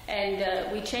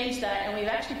 And we changed that, and we've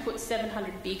actually put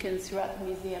 700 beacons throughout the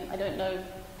museum. I don't know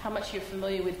how much you're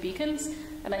familiar with beacons,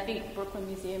 and I think Brooklyn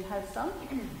Museum has some.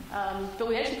 But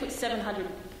we actually put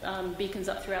 700 beacons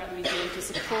up throughout the museum to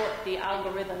support the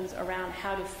algorithms around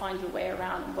how to find your way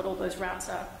around and what all those routes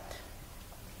are.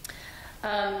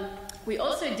 We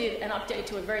also did an update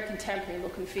to a very contemporary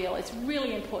look and feel. It's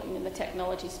really important in the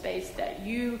technology space that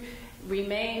you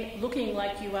remain looking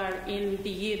like you are in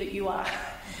the year that you are.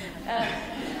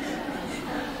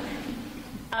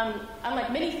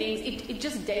 Unlike many things, it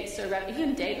just dates so rapidly. It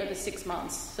can date over 6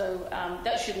 months, so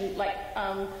that shouldn't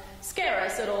scare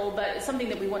us at all, but it's something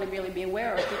that we want to really be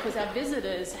aware of, because our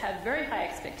visitors have very high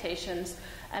expectations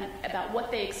about what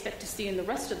they expect to see in the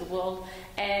rest of the world,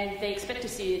 and they expect to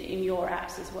see it in your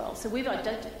apps as well. So we've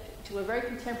adapted to a very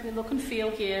contemporary look and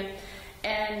feel here,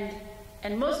 and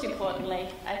And most importantly,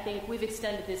 I think we've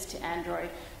extended this to Android.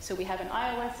 So we have an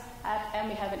iOS app and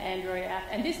we have an Android app,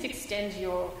 and this extends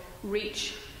your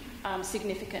reach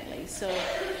significantly. So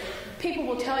people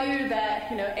will tell you that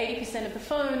 80% of the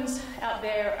phones out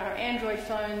there are Android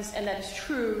phones, and that is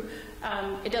true.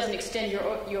 It doesn't extend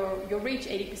your reach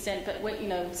 80%, but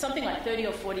something like 30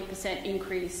 or 40%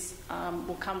 increase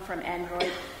will come from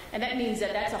Android, and that means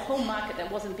that that's a whole market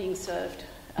that wasn't being served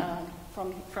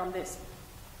from this.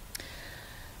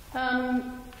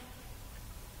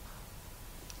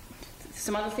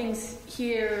 Some other things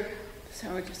here.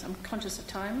 Sorry, I'm conscious of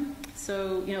time.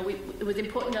 So, it was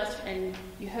important to us, and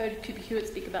you heard Cooper Hewitt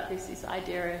speak about this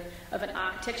idea of an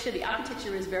architecture. The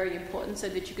architecture is very important so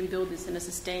that you can build this in a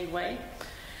sustained way.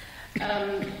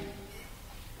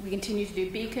 We continue to do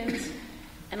beacons.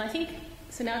 And I think,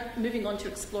 so now moving on to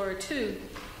Explorer 2,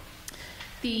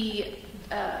 there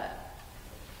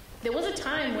was a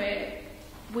time where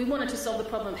we wanted to solve the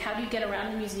problem of how do you get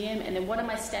around the museum, and then what am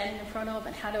I standing in front of,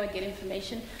 and how do I get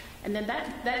information? And then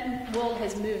that world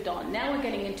has moved on. Now we're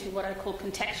getting into what I call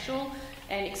contextual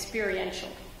and experiential.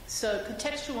 So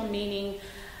contextual meaning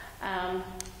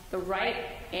the right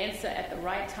answer at the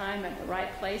right time, at the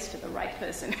right place, to the right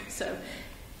person.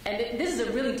 And this is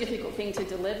a really difficult thing to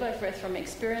deliver from an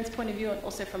experience point of view and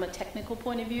also from a technical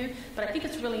point of view. But I think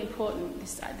it's really important,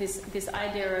 this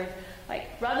idea of,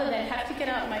 rather than have to get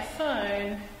out my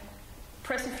phone,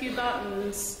 press a few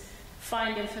buttons,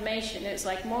 find information, it's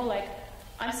more like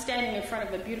I'm standing in front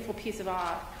of a beautiful piece of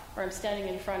art, or I'm standing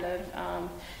in front of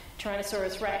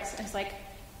Tyrannosaurus Rex, and it's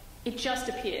it just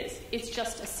appears. It's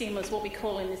just a seamless, what we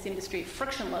call in this industry, a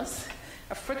frictionless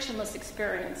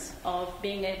experience of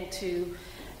being able to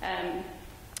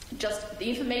just the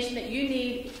information that you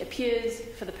need appears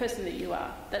for the person that you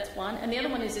are. That's one. And the other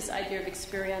one is this idea of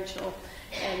experiential,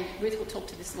 and Ruth will talk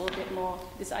to this a little bit more,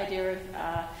 this idea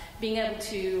of being able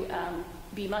to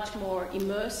be much more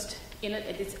immersed in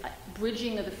it, this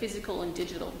bridging of the physical and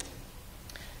digital.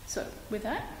 So with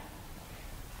that.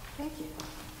 Thank you.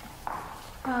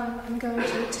 I'm going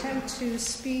to attempt to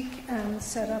speak and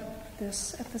set up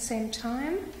this at the same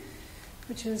time,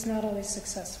 which is not always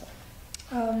successful.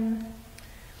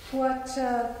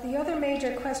 The other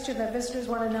major question that visitors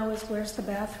want to know is where's the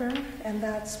bathroom, and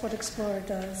that's what Explorer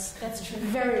does. That's true.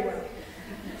 Very well.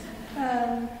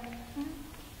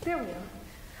 There we are.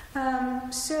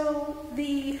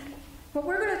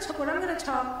 What I'm going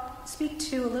to speak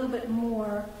to a little bit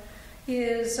more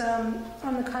is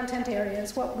on the content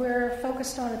areas, what we're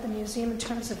focused on at the museum in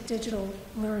terms of digital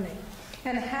learning,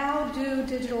 and how do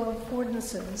digital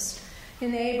affordances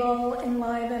enable,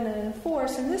 enliven, and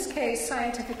enforce, in this case,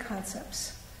 scientific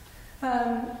concepts.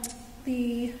 There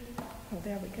we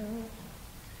go.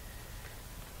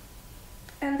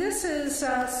 And this is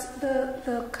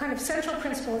the kind of central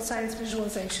principle of science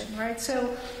visualization, right?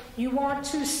 So you want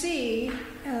to see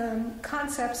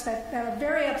concepts that are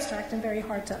very abstract and very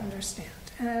hard to understand.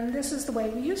 And this is the way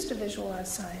we used to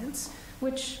visualize science,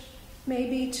 which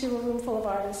maybe to a room full of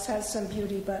artists has some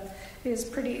beauty, but is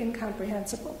pretty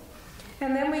incomprehensible.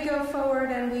 And then we go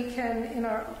forward and we can, in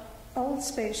our old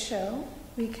space show,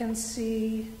 we can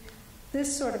see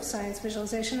this sort of science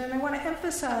visualization. And I want to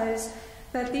emphasize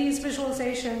that these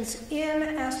visualizations in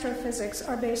astrophysics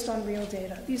are based on real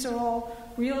data. These are all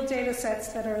real data sets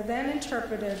that are then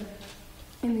interpreted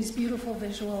in these beautiful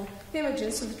visual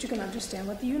images so that you can understand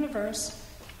what the universe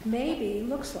maybe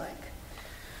looks like.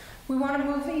 We want to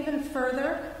move even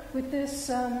further with this.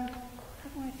 How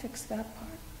do I fix that part?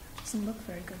 It doesn't look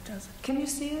very good, does it? Can you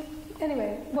see it?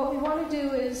 Anyway, what we want to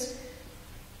do is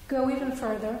go even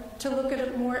further to look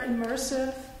at more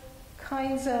immersive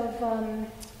kinds of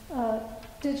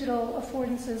digital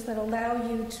affordances that allow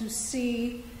you to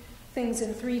see things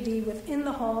in 3D within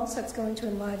the halls. That's going to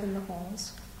enliven the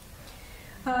halls.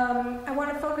 I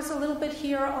want to focus a little bit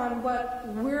here on what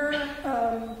we're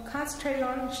concentrating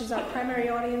on, which is our primary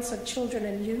audience of children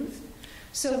and youth.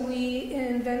 So we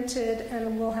invented,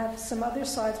 and we'll have some other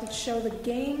slides which show the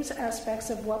games aspects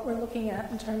of what we're looking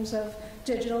at in terms of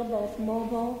digital, both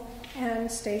mobile and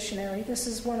stationary. This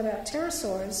is one about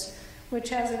pterosaurs, which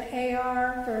has an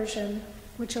AR version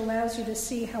which allows you to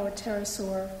see how a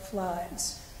pterosaur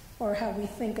flies, or how we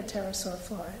think a pterosaur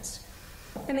flies.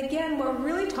 And again, what we're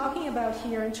really talking about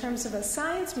here in terms of a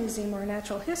science museum or a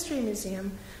natural history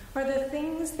museum are the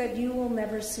things that you will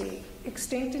never see.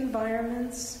 Extinct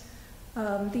environments,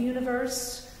 the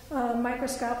universe,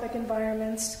 microscopic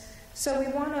environments. So we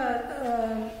want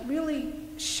to really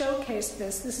showcase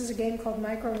this. This is a game called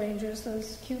Micro Rangers.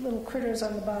 Those cute little critters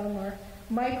on the bottom are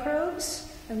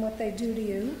microbes and what they do to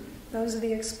you. Those are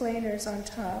the explainers on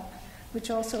top,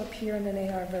 which also appear in an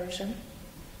AR version.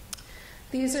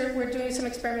 We're doing some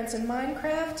experiments in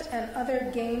Minecraft and other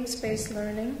games-based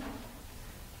learning.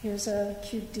 Here's a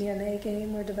cute DNA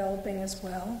game we're developing as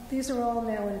well. These are all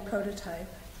now in prototype.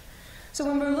 So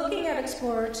when we're looking at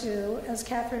Explorer 2, as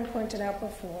Catherine pointed out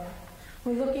before,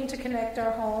 we're looking to connect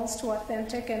our halls to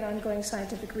authentic and ongoing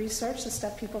scientific research, the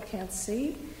stuff people can't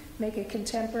see, make it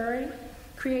contemporary,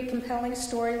 create compelling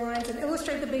storylines, and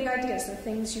illustrate the big ideas, the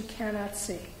things you cannot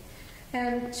see.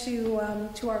 And to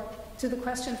the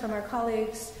question from our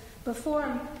colleagues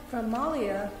before, from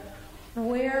Malia,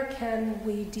 where can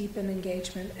we deepen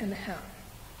engagement and how?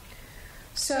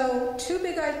 So 2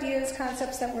 big ideas,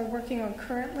 concepts that we're working on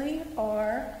currently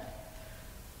are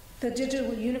the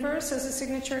digital universe as a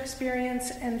signature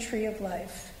experience and Tree of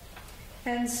Life.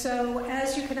 And so,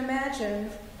 as you can imagine,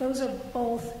 those are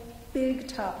both big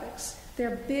topics.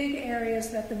 They're big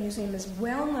areas that the museum is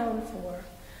well known for,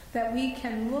 that we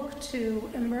can look to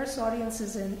immerse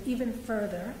audiences in even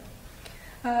further.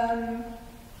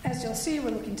 As you'll see,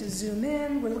 we're looking to zoom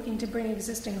in. We're looking to bring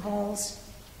existing halls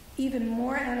even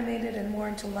more animated and more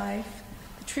into life.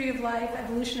 The Tree of Life,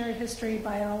 evolutionary history,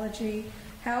 biology.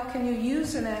 How can you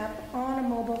use an app on a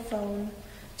mobile phone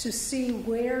to see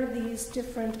where these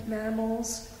different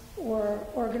mammals or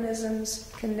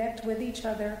organisms connect with each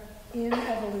other in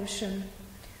evolution?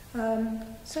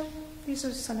 So these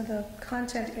are some of the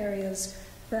content areas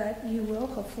that you will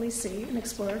hopefully see in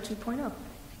Explorer 2.0.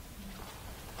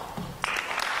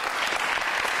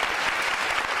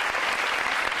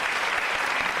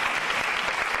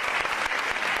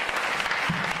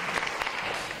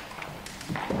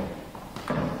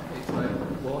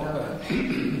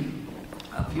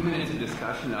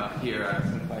 Up here are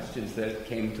some questions that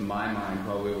came to my mind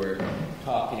while we were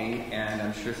talking, and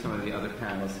I'm sure some of the other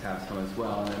panelists have some as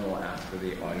well, and then we'll ask for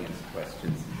the audience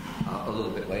questions a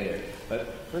little bit later.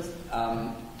 But first,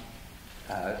 Sam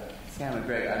and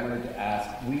Greg, I wanted to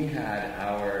ask, we had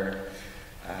our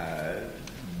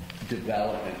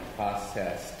development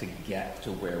process to get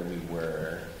to where we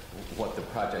were, what the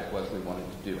project was we wanted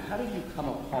to do. How did you come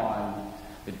upon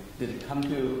did it come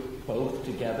to both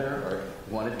together, or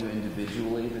wanted you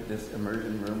individually that this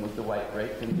immersion room was the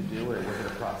right thing to do, or was it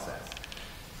a process?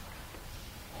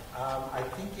 I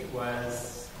think it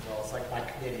was, it's like my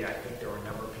committee. I think there were a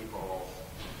number of people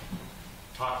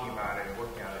talking about it,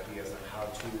 working on ideas on how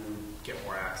to get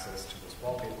more access to this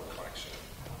wallpaper collection.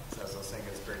 So as I was saying,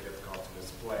 it's very difficult to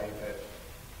display, but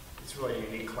it's really a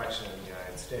unique collection in the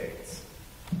United States.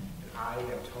 And I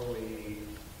am totally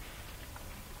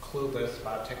clueless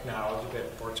about technology,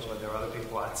 but fortunately there are other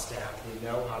people on staff who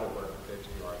know how to work with it to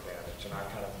our advantage, and I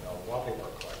kind of know wallpaper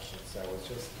collection. So it's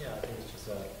just, I think it's just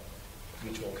a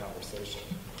mutual conversation.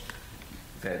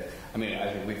 I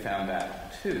think we found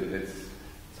that too. It's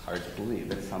hard to believe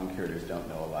that some curators don't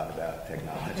know a lot about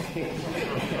technology.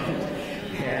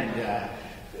 And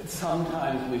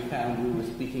sometimes we found we were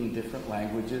speaking different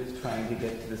languages, trying to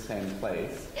get to the same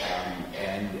place.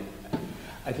 And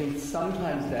I think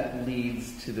sometimes that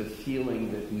leads to the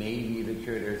feeling that maybe the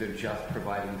curators are just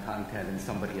providing content and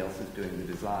somebody else is doing the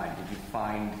design. Did you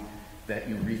find that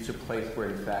you reached a place where,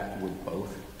 in fact, you were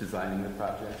both designing the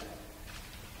project?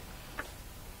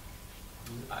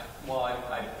 I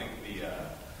think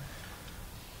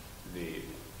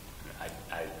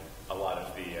a lot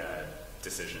of the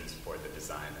decisions for the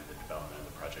design and the development of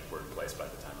the project were in place by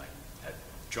the time I had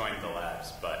joined the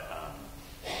labs, but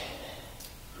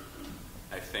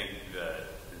I think that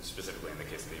specifically in the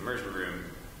case of the immersion room,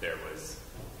 there was,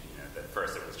 at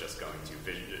first it was just going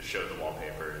to show the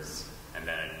wallpapers, and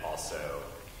then also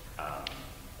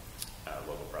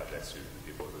local projects,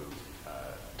 people who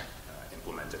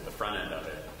implemented the front end of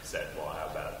it, said, well, how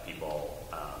about people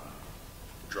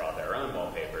draw their own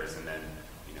wallpapers, and then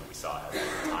we saw how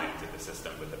that tied into the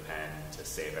system with a pen to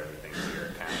save everything to your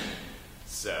account.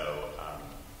 So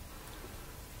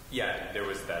there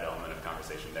was that element of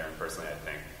conversation there, and personally I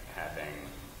think having,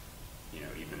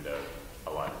 even though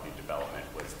a lot of the development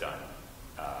was done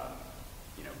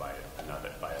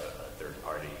by a third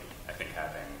party, I think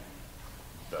having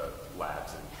the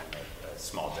labs and a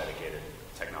small dedicated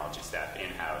technology staff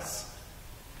in-house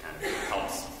kind of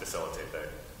helps facilitate the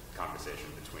conversation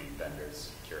between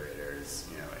vendors, curators,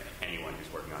 anyone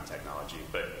who's working on technology.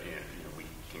 But we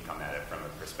can come at it from a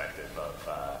perspective of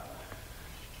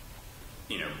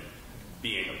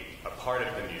being a part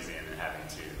of the museum and having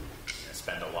to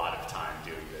spend a lot of time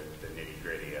doing the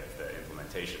nitty-gritty of the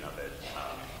implementation of it.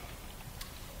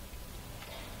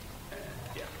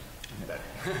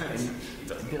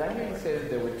 Did I hear you say that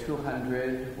there were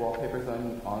 200 wallpapers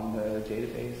on the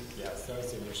database? Yes, that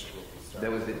was the initial group we started.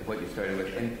 That was what you started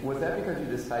with. And was that because you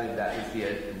decided that was the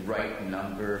right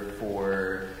number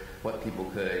for what people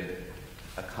could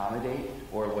accommodate,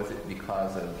 or was it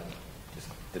because of just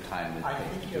the time that I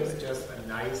think it was just a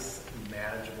nice,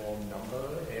 manageable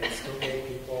number. It still gave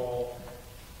people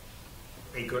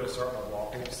a good assortment of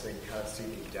wallpapers so they can kind of see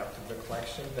the depth of the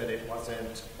collection, but it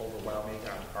wasn't overwhelming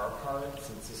on our part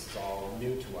since this is all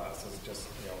new to us. It's just, a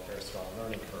very strong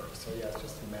learning curve. So yeah, it's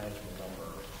just a manageable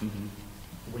number,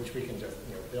 which we can just,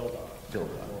 build on. Build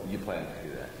on. You plan to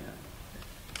do that,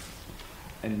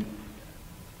 And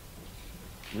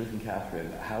Ruth and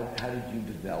Catherine, how did you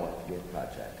develop your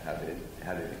project? How did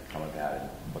it come about, and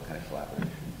what kind of collaboration?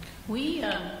 We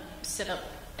set up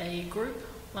a group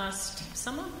last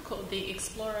summer called the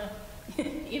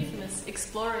infamous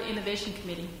Explorer Innovation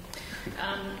Committee,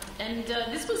 and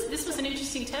this was an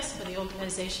interesting test for the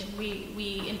organisation.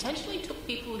 We intentionally took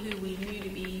people who we knew to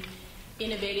be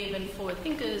innovative and forward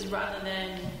thinkers rather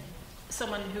than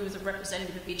someone who was a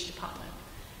representative of each department,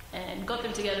 and got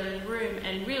them together in a room,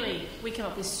 and really we came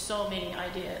up with so many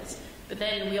ideas, but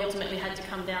then we ultimately had to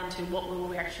come down to what were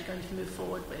we actually going to move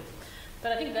forward with.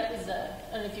 But I think that was, I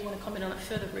don't know if you want to comment on it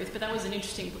further, Ruth, but that was an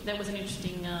interesting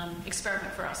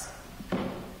experiment for us.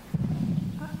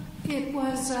 It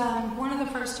was one of the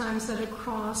first times that a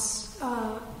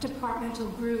cross-departmental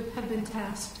group had been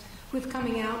tasked with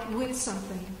coming out with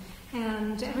something,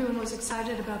 and everyone was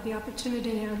excited about the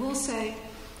opportunity. And I will say,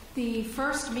 the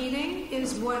first meeting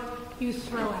is what you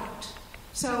throw out.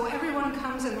 So everyone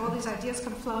comes and all these ideas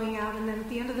come flowing out, and then at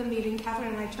the end of the meeting,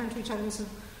 Catherine and I turned to each other and said,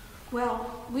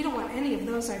 well, we don't want any of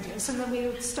those ideas. And then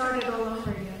we started all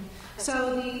over again.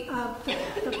 So the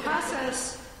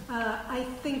process, I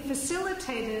think,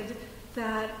 facilitated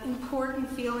that important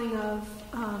feeling of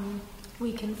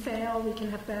we can fail, we can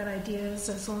have bad ideas,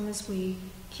 as long as we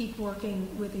keep working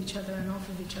with each other and off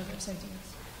of each other's ideas.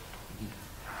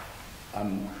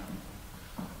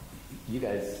 You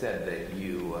guys said that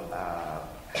you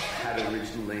had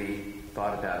originally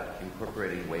thought about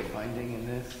incorporating wayfinding in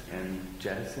this and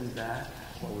jettisoned that?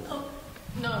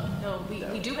 No,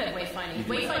 we do have wayfinding.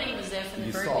 Wayfinding was there from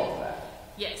the very beginning. You solved that?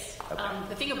 Yes. Okay.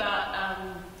 The thing about,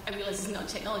 I realize this is not a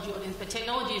technology audience, but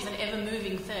technology is an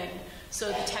ever-moving thing.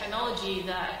 So the technology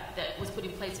that was put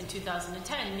in place in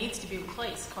 2010 needs to be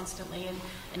replaced constantly,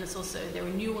 and it's also, there are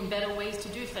new and better ways to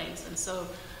do things. And so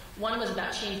one was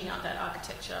about changing out that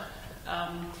architecture.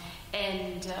 But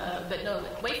no,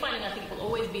 wayfinding I think will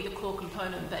always be the core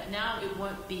component, but now it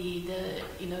won't be the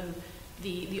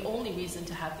only reason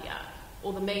to have the app,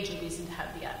 or the major reason to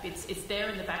have the app. It's there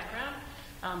in the background,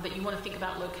 but you want to think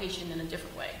about location in a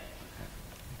different way.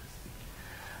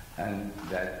 And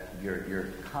that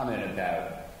your comment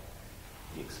about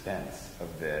the expense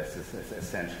of this is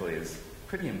essentially is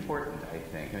pretty important, I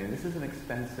think. I mean, this is an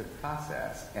expensive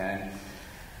process, and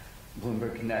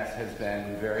Bloomberg Connects has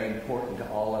been very important to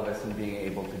all of us in being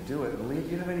able to do it. Lee, do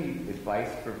you have any advice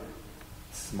for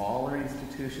smaller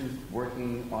institutions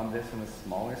working on this on a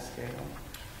smaller scale?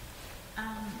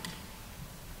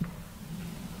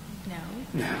 No.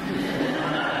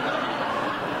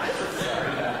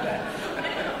 Sorry about that.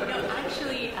 No,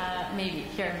 actually, maybe.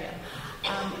 Hear me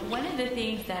out. One of the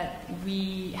things that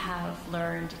we have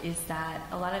learned is that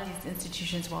a lot of these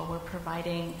institutions, while we're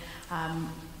providing,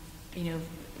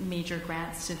 major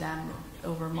grants to them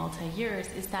over multi-years,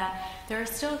 is that there are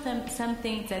still some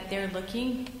things that they're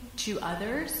looking to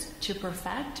others to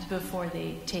perfect before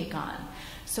they take on.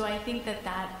 So I think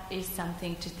that is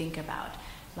something to think about.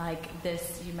 Like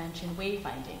this, you mentioned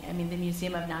wayfinding. I mean, the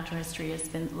Museum of Natural History has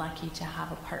been lucky to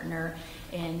have a partner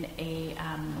in a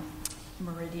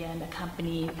Meridian, a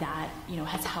company that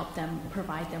has helped them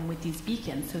provide them with these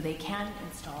beacons, so they can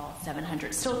install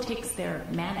 700. Still takes their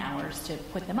man hours to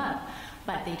put them up,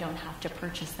 but they don't have to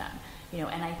purchase them.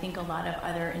 And I think a lot of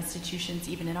other institutions,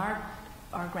 even in our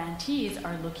grantees,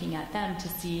 are looking at them to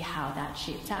see how that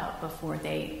shapes out before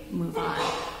they move on.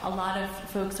 A lot of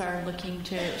folks are looking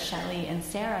to Shelley and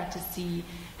Sarah to see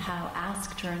how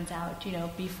Ask turns out,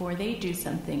 before they do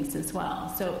some things as well.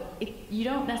 So you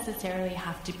don't necessarily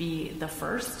have to be the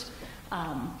first,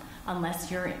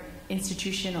 unless your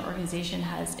institution or organization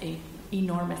has an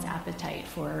enormous appetite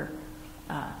for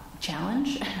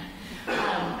challenge.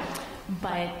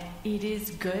 But it is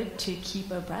good to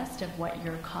keep abreast of what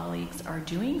your colleagues are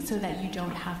doing so that you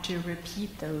don't have to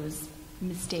repeat those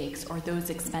mistakes or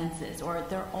those expenses, or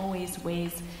there are always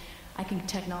ways. I think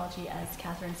technology, as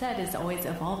Catherine said, is always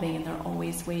evolving, and there are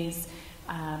always ways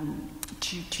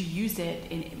to use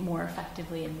it more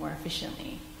effectively and more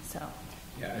efficiently. So,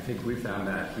 yeah, I think we found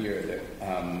that here,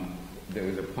 that there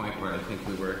was a point where I think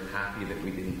we were happy that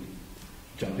we didn't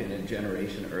jump in a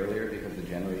generation earlier, because the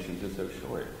generations are so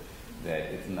short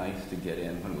that it's nice to get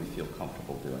in when we feel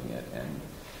comfortable doing it. And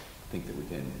think that we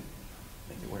can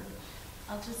make it work.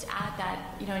 I'll just add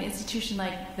that, an institution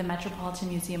like the Metropolitan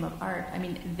Museum of Art,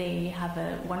 they have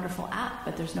a wonderful app,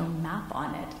 but there's no map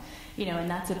on it. And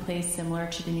that's a place similar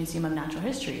to the Museum of Natural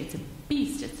History. It's a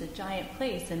beast, it's a giant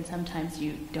place, and sometimes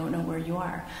you don't know where you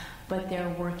are. But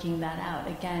they're working that out.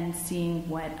 Again, seeing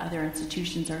what other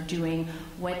institutions are doing,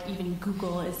 what even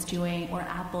Google is doing or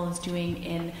Apple is doing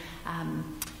in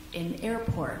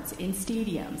airports, in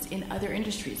stadiums, in other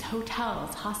industries,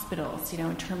 hotels, hospitals,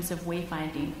 in terms of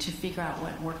wayfinding to figure out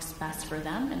what works best for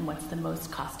them and what's the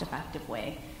most cost-effective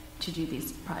way to do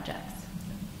these projects.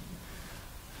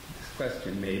 This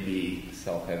question may be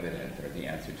self-evident, or the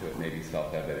answer to it may be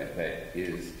self-evident, but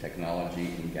is technology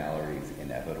in galleries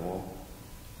inevitable?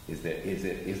 Is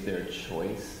there a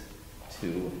choice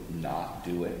to not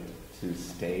do it, to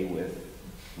stay with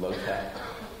low-tech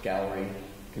gallery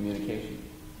communication?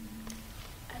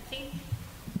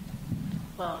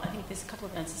 I think there's a couple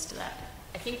of answers to that.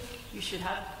 I think you should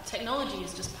have, technology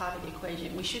is just part of the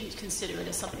equation. We shouldn't consider it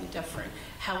as something different.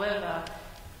 However,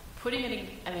 putting it in,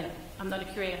 I'm not a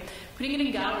curator, putting it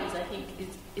in galleries, I think,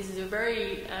 is a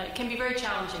very, can be very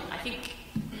challenging. I think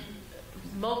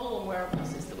mobile and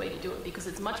wearables is the way to do it because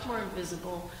it's much more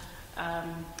invisible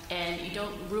and you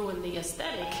don't ruin the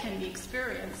aesthetic and the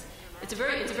experience. It's a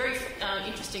very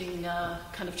interesting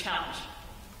kind of challenge.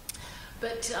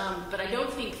 But I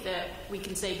don't think that we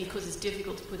can say because it's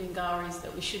difficult to put in galleries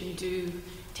that we shouldn't do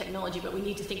technology, but we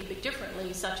need to think a bit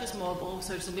differently, such as mobile,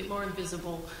 so it's a bit more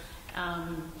invisible.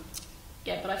 But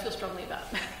I feel strongly about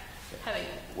having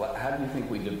it. Well, how do you think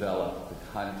we develop the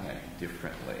content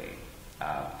differently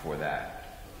for that?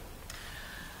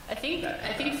 I think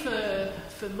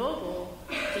for mobile,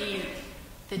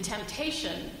 the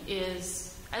temptation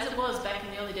is, as it was back in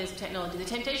the early days of technology, the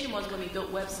temptation was when we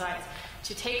built websites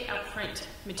to take our print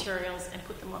materials and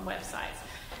put them on websites.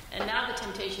 And now the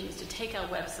temptation is to take our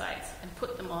websites and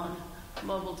put them on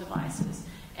mobile devices.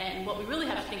 And what we really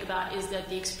have to think about is that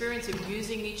the experience of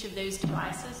using each of those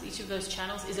devices, each of those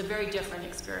channels, is a very different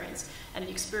experience. And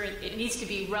the experience, it needs to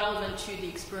be relevant to the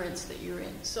experience that you're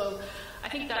in. So I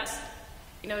think that's,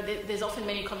 there's often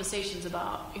many conversations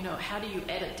about, how do you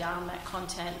edit down that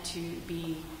content to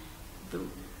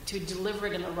deliver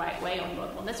it in the right way on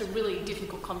mobile. And that's a really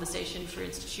difficult conversation for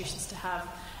institutions to have.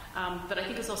 But I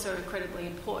think it's also incredibly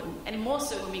important, and more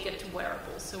so when we get to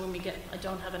wearables. So when I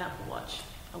don't have an Apple Watch.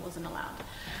 I wasn't allowed.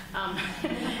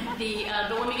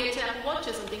 But when we get to Apple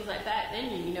Watches and things like that,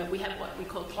 then we have what we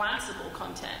call glanceable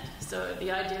content. So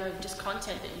the idea of just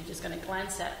content that you're just going to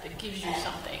glance at that gives you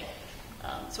something.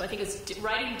 So I think it's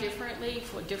writing differently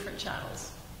for different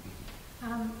channels.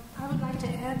 I would like to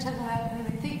add to that, and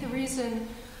I think the reason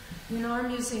in our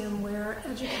museum where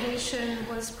education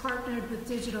was partnered with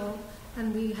digital,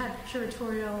 and we had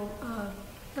curatorial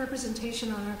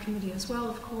representation on our committee as well,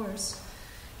 of course,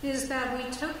 is that we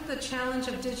took the challenge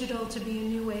of digital to be a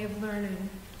new way of learning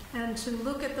and to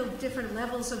look at the different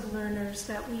levels of learners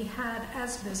that we had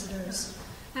as visitors.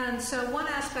 And so one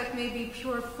aspect may be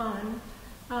pure fun.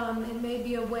 It may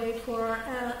be a way for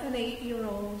an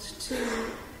 8-year-old to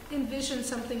envision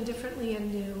something differently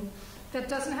and new that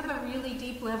doesn't have a really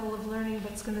deep level of learning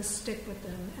that's going to stick with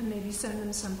them and maybe send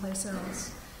them someplace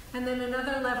else. And then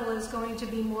another level is going to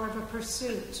be more of a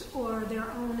pursuit or their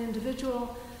own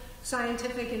individual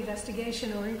scientific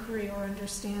investigation or inquiry or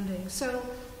understanding. So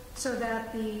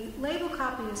that the label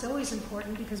copy is always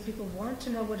important because people want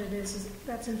to know what it is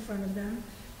that's in front of them.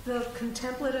 The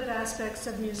contemplative aspects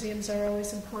of museums are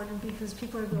always important because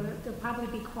people there'll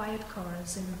probably be quiet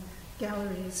cars in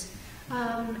galleries.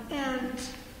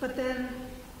 But then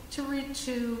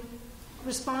to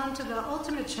respond to the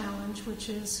ultimate challenge, which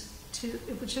is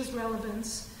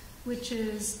relevance, which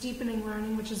is deepening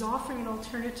learning, which is offering an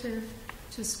alternative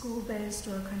to school-based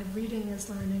or kind of reading as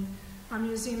learning. Our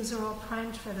museums are all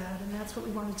primed for that, and that's what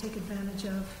we want to take advantage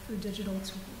of through digital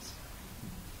tools.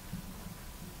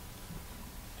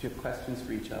 Do you have questions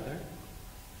for each other?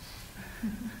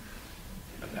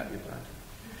 About your project?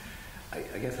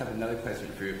 I guess I have another question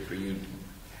for you.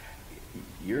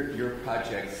 Your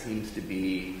project seems to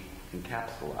be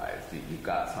encapsulated. You've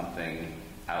got something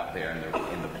out there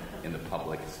in the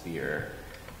public sphere.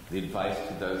 The advice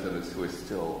to those of us who are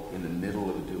still in the middle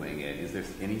of doing it, is there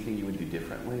anything you would do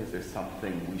differently? Is there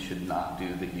something we should not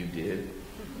do that you did?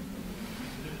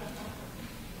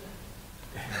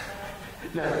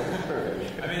 No,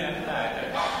 perfect.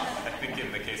 I think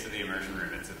in the case of the immersion room,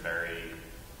 it's a very,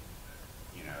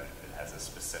 it has a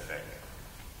specific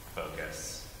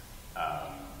focus.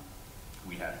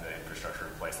 We have the infrastructure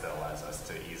in place that allows us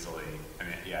to easily,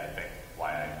 I think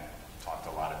why I talked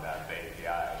a lot about the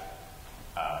API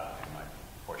in my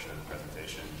portion of the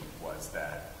presentation was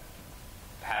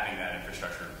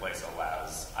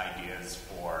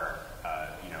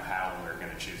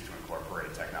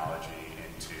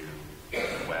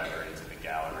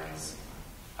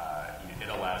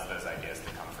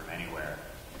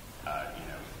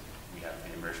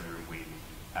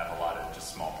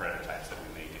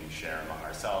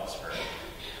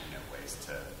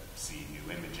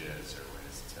images or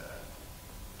ways to,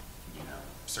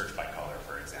 search by color,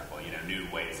 for example, new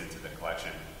ways into the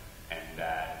collection, and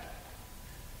that,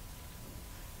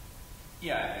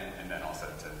 and then also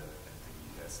to, I think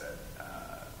you guys said,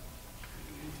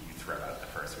 you throw out the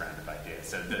first round of ideas.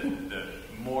 So the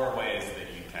more ways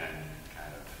that you can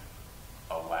kind of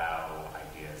allow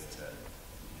ideas to,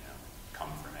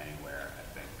 come from anywhere, I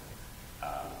think, I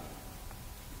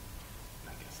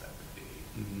guess that would be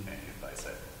any advice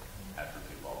I'd have for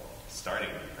people starting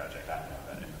a new project. I don't know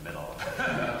about in the middle of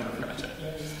the project.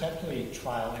 Yeah, it's definitely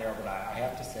trial and error, but I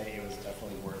have to say it was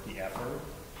definitely worth the effort.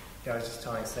 I was just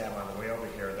telling Sam on the way over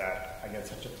here that I get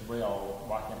such a thrill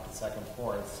walking up to the second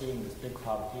floor and seeing this big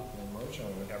crowd of people in the immersion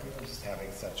room, and everyone's just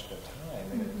having such a good time,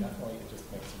 and it definitely just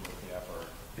makes it worth the effort.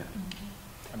 Yeah.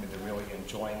 I mean, they're really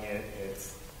enjoying it.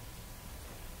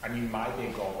 My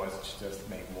big goal was to just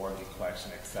make more of the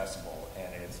collection accessible,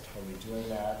 and it's totally doing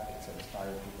that. It's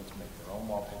inspiring people to make their own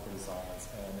wallpaper designs,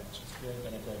 and it's just really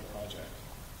been a great project.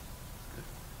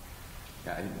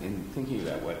 Yeah, in thinking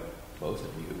about what both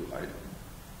of you are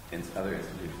and other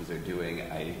institutions are doing,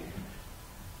 I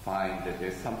find that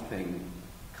there's something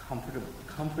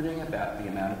comforting about the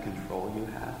amount of control you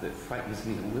have that frightens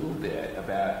me a little bit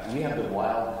about, we have the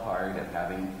wild card of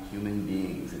having human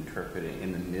beings interpreting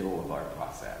in the middle of our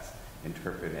process,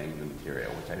 interpreting the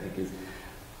material, which I think is,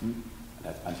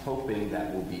 I'm hoping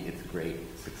that will be its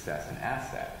great success and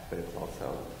asset, but it's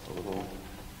also a little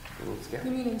scary.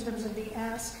 You mean in terms of the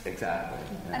ask? Exactly.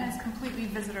 Yeah. And it's completely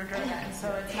visitor driven,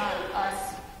 so it's not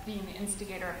us being the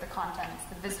instigator of the content, it's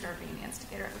the visitor being the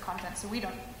instigator of the content. So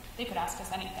they could ask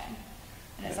us anything,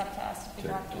 and it's up to us to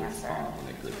figure out the answer,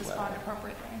 to respond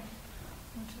appropriately,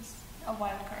 which is a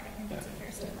wild card. I think that's a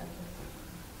fair statement.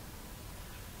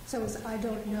 So is I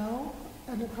don't know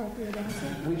an appropriate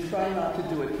answer? We try not to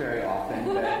do it very often,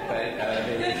 but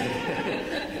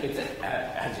it's,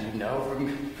 as you know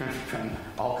from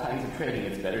all kinds of training,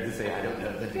 it's better to say I don't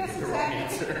know than to get the wrong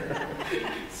answer.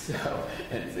 So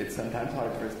it's sometimes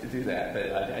hard for us to do that,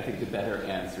 but I think the better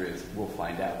answer is we'll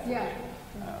find out for you.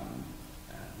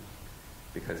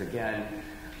 Because again,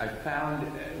 I found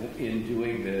in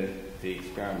doing the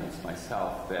experiments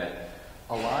myself that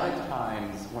a lot of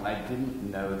times when I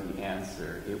didn't know the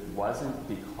answer, it wasn't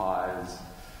because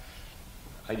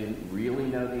I didn't really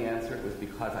know the answer. It was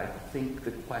because I think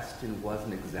the question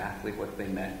wasn't exactly what they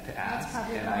meant to ask.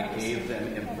 And I gave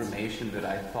them information that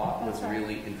I thought was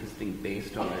really interesting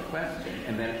based on their question,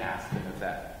 and then asked them if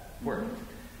that worked.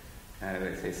 And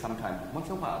they say sometimes, once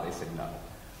in a while, they said no.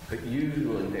 But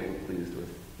usually they were pleased with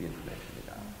the information they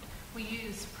got. We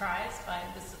use prize by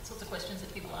the sorts of questions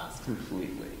that people ask.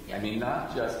 Completely. Yeah. I mean,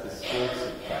 not just the sorts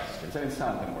of questions. I mean,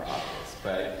 some of them were obvious,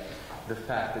 but the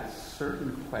fact that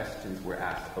certain questions were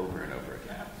asked over and over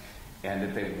again, and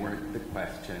that they weren't the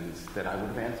questions that I would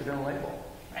have answered in a label.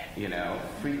 Right.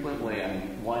 Frequently,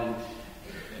 one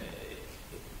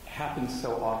happens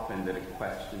so often that a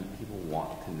question people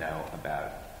want to know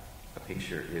about a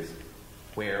picture is,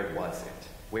 where was it?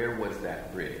 Where was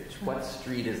that bridge? What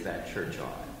street is that church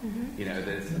on?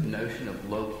 This notion of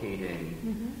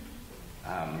locating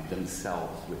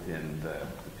themselves within the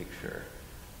picture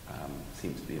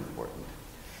seems to be important.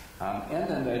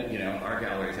 And then our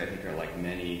galleries, I think, are like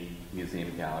many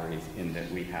museum galleries in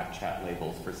that we have chat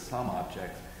labels for some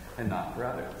objects and not for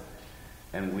others.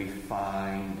 And we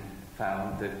found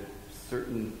that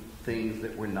certain things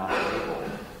that were not labeled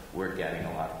were getting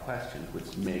a lot of questions,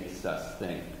 which makes us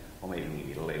think, well, maybe we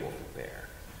need a label for there.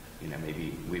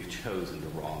 Maybe we've chosen the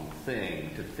wrong thing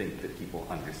to think that people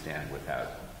understand without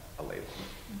a label.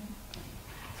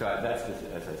 So that's just,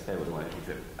 as I say, one of the things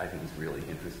that I think is really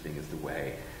interesting is the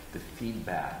way the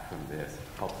feedback from this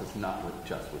helps us not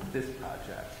just with this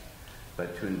project,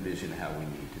 but to envision how we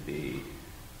need to be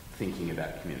thinking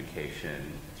about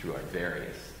communication through our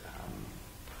various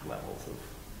levels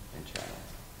and channels.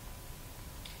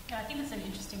 Yeah, I think there's an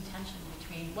interesting tension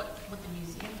between what the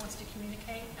museum wants to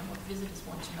communicate and what visitors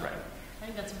want to know. Right.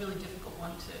 I think that's a really difficult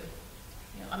one to,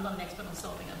 I'm not an expert on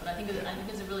solving it, but I think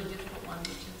it's a really difficult one,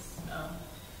 which is, I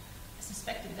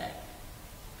suspected that,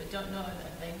 but don't know that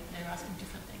they're asking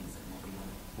different things than what we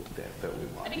want. That we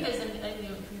want. I think there's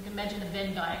if you can imagine a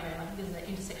Venn diagram, I think there's that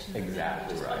intersection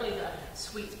exactly which is right. Probably the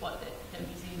sweet spot that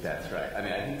museums. That's right. I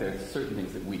mean, I think there are certain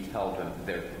things that we tell them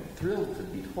they're thrilled to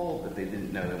be told that they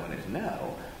didn't know they wanted to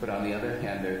know, but on the other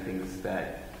hand, there are things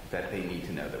that they need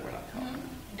to know that we're not telling them.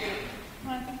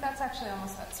 Well, I think that's actually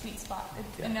almost that sweet spot.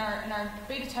 In our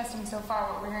beta testing so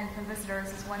far, what we're hearing from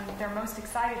visitors is when they're most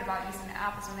excited about using the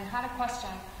app is when they had a question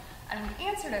and we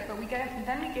answered it, but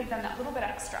then we gave them that little bit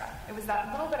extra. It was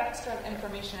that little bit extra of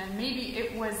information, and maybe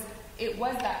it was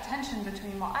that tension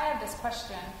between, well, I have this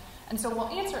question, And so we'll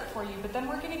answer it for you, but then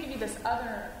we're going to give you this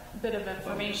other bit of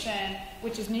information,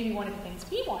 which is maybe one of the things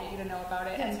we want you to know about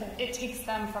it. And it takes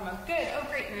them from a good, oh,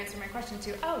 great, you answered my question,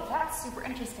 to, oh, that's super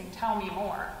interesting, tell me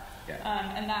more.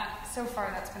 Yeah. And that, so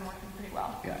far, that's been working pretty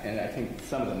well. Yeah, and I think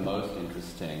some of the most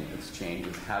interesting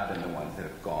exchanges have been the ones that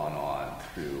have gone on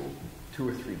through 2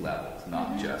 or 3 levels,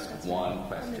 not just one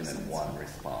question and one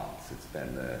response. It's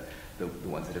been the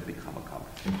ones that have become a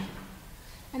conversation.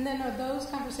 And then are those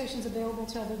conversations available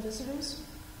to other visitors?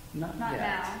 Not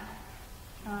yet.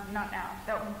 Now. Not now.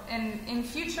 In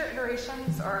future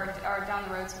iterations or down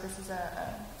the road, so this is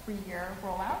a 3-year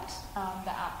rollout,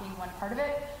 the app being one part of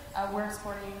it. We're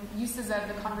exploring uses of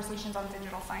the conversations on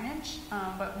digital signage,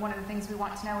 but one of the things we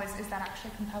want to know is that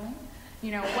actually compelling? You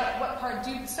know, what part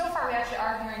so far we actually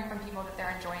are hearing from people that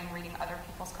they're enjoying reading other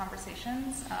people's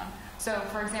conversations. So,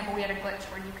 for example, we had a glitch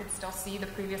where you could still see the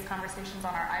previous conversations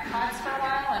on our iPods for a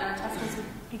while, and our testers would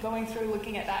be going through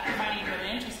looking at that and finding it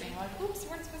really interesting. Like, oops, we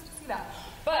weren't supposed to see that.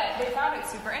 But they found it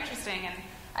super interesting, and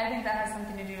I think that has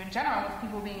something to do in general with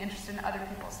people being interested in other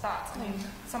people's thoughts. I mean,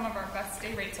 some of our best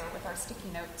stay rates are with our sticky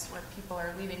notes, where people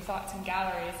are leaving thoughts in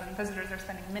galleries, and visitors are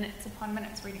spending minutes upon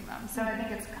minutes reading them. So I think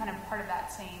it's kind of part of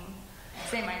that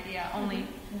same idea, only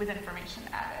with information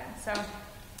added. So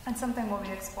it's something we'll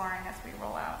be exploring as we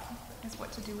roll out, is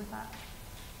what to do with that.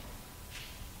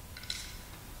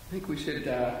 I think we should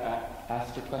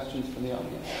ask for questions from the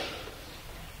audience.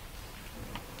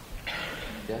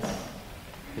 Yes?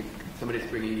 I think somebody's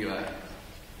bringing you a...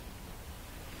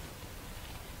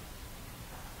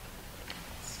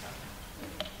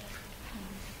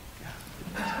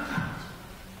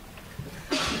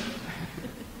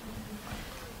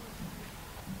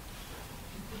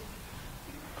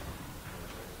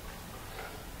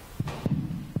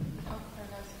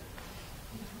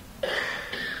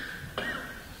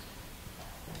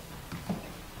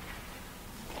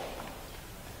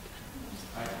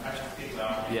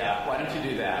 Yeah, why don't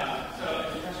you do that? So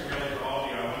it's a question really for all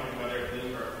of you. I'm wondering whether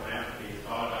Bloomberg Philanthropies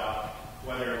thought about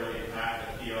whether it would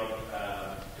impact the field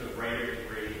to a greater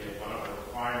degree if one of the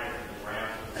requirements of the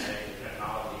grant was to make the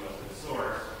technology open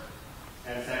source.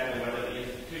 And secondly, whether the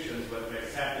institutions would have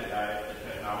accepted that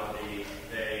the technology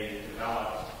they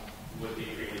developed would be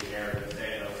freely shared. And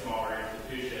say those smaller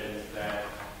institutions that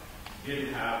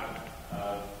didn't have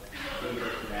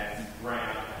Bloomberg Connects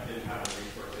grant and didn't have the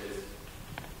resources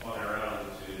on their own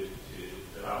to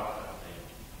develop something.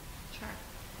 Sure.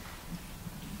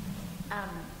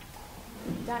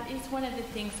 That is one of the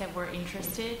things that we're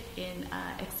interested in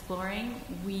exploring.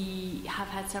 We have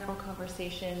had several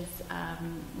conversations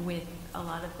with a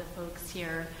lot of the folks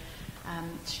here,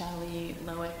 Shelley,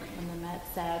 Loic from the Met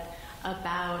said,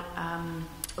 about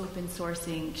open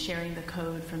sourcing, sharing the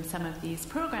code from some of these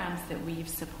programs that we've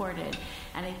supported.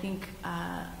 And I think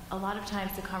a lot of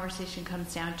times the conversation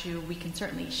comes down to, we can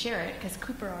certainly share it, because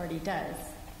Cooper already does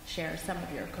share some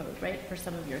of your code, right, for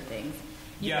some of your things.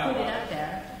 You put it up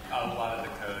there. A lot of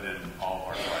the code in all of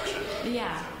our collections.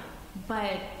 Yeah,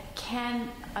 but can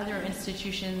other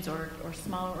institutions or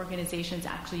smaller organizations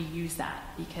actually use that?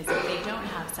 Because if they don't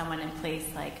have someone in place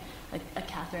like a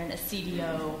Catherine, a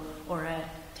CDO, or a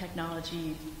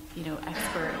technology,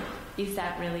 expert, is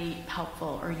that really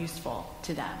helpful or useful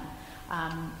to them?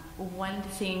 One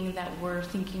thing that we're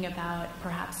thinking about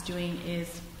perhaps doing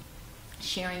is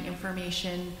sharing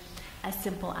information as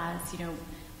simple as,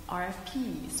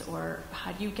 RFPs, or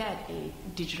how do you get a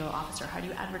digital officer? How do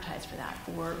you advertise for that?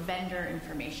 Or vendor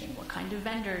information. What kind of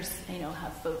vendors,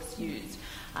 have folks used?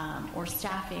 Or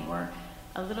staffing, or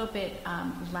a little bit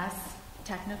less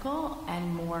technical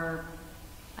and more,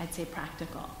 I'd say,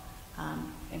 practical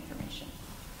information.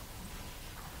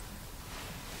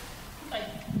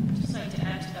 I'd just like to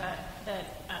add to that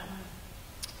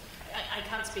I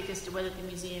can't speak as to whether the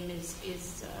museum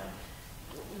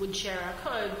would share our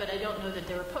code, but I don't know that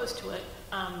they're opposed to it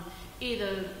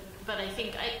either. But I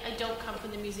think I don't come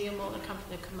from the museum world, I come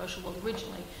from the commercial world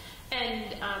originally,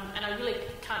 and I really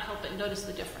can't help but notice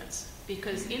the difference,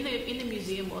 because in the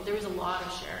museum world there is a lot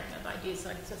of sharing of ideas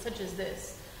such as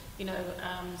this.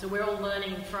 So we're all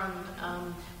learning from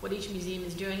what each museum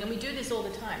is doing, and we do this all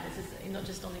the time. This is not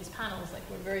just on these panels. Like,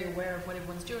 we're very aware of what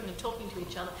everyone's doing and talking to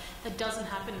each other. That doesn't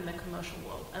happen in the commercial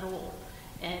world at all,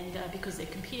 and because they're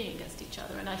competing against each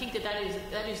other. And I think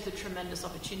that is the tremendous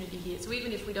opportunity here. So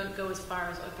even if we don't go as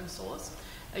far as open source,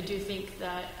 I do think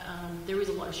that there is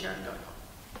a lot of sharing going on.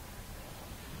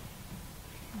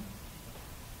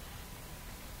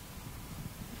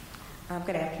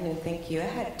 Good afternoon, thank you. I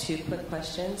had 2 quick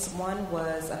questions. One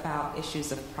was about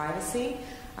issues of privacy.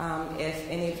 If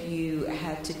any of you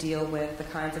had to deal with the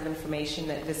kinds of information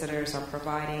that visitors are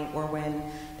providing, or when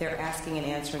they're asking and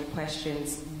answering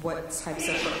questions, what types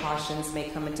of precautions may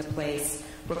come into place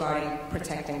regarding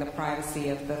protecting the privacy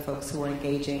of the folks who are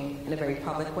engaging in a very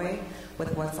public way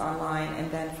with what's online.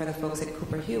 And then for the folks at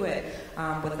Cooper Hewitt,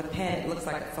 with the pen, it looks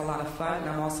like it's a lot of fun, and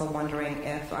I'm also wondering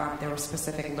if there were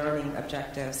specific learning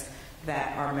objectives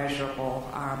that are measurable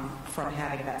from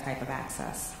having that type of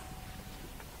access.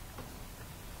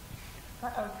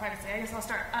 Privacy, I guess I'll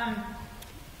start.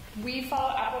 We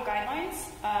follow Apple guidelines,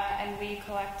 and we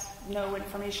collect no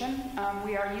information.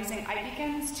 We are using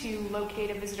iBeacons to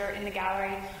locate a visitor in the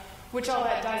gallery, which all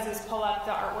that does is pull up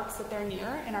the artworks that they're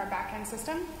near in our back-end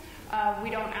system.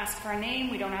 We don't ask for a name,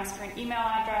 we don't ask for an email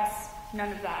address,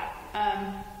 none of that.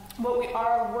 What we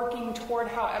are working toward,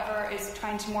 however, is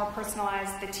trying to more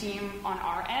personalize the team on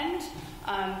our end.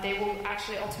 They will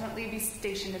actually ultimately be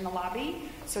stationed in the lobby,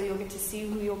 so you'll get to see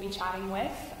who you'll be chatting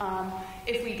with.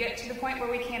 If we get to the point where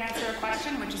we can't answer a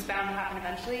question, which is bound to happen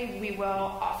eventually, we will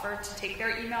offer to take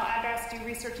their email address, do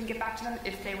research, and get back to them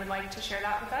if they would like to share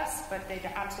that with us, but they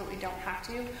absolutely don't have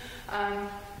to.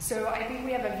 So I think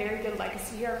we have a very good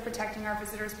legacy here of protecting our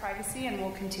visitors' privacy, and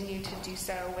we'll continue to do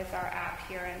so with our app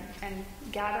here and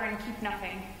gather and keep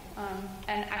nothing.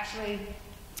 And actually,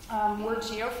 we're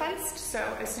geo-fenced, so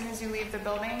as soon as you leave the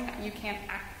building, you can't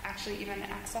actually even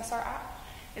access our app.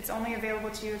 It's only available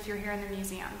to you if you're here in the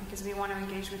museum, because we want to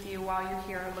engage with you while you're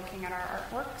here looking at our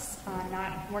artworks.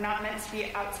 We're not meant to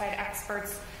be outside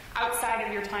experts outside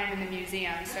of your time in the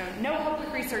museum, so no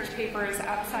public research papers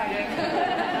outside of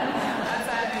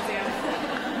the museum.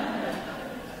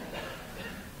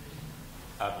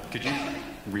 Could you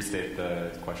restate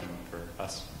the question for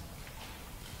us?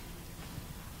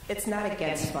 It's not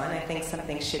against fun. I think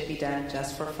something should be done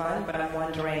just for fun, but I'm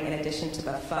wondering, in addition to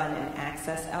the fun and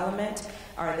access element,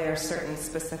 are there certain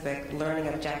specific learning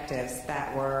objectives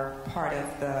that were part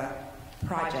of the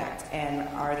project, and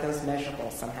are those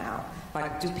measurable somehow?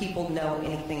 Like, do people know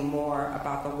anything more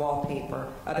about the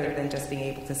wallpaper other than just being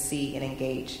able to see and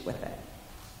engage with it?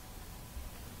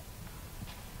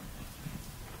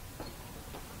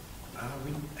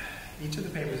 Each of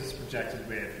the papers is projected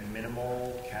with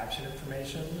minimal caption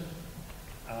information.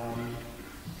 I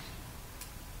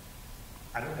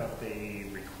don't know if they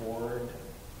record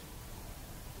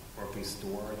or if we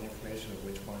store the information of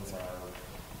which ones are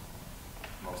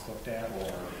most looked at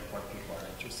or what people are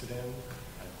interested in.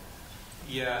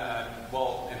 Yeah,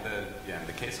 well, in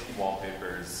the case of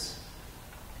wallpapers,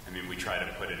 I mean, we try to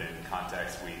put it in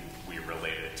context. We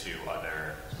relate it to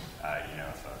other,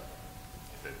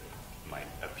 if it might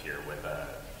appear with a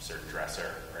certain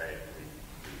dresser, right?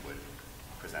 We would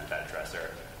present that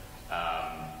dresser.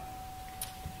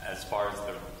 As far as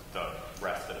the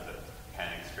rest of the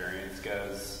pen experience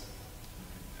goes,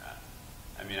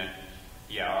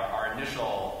 our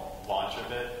initial launch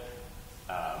of it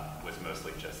was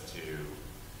mostly just to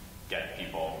get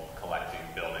people collecting,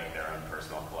 building their own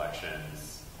personal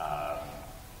collections,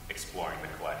 exploring the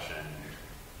collection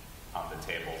on the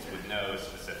tables with no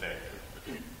specific,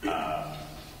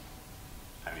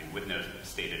 with no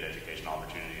stated educational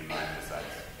opportunity in mind besides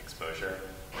exposure.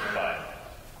 But,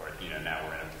 of course, now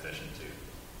we're in a position to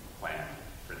plan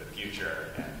for the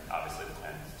future, and obviously the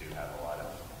pens do have a lot of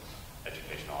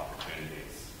educational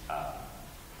opportunities.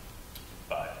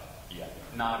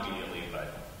 Not immediately, but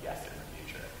yes, in the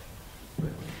future.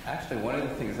 Actually, one of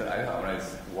the things that I thought when I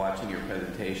was watching your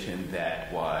presentation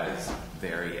that was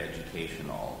very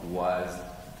educational was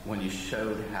when you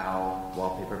showed how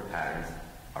wallpaper patterns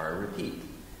are a repeat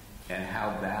and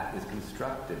how that is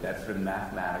constructed. That sort of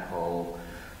mathematical,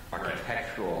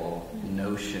 architectural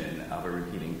notion of a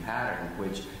repeating pattern,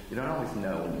 which you don't always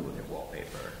know when you look at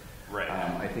wallpaper. Right.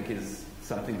 I think is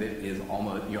something that is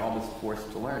you're almost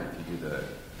forced to learn if you do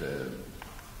the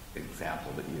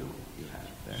example that you had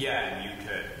there. Yeah, and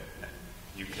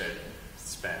you could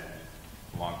spend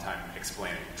a long time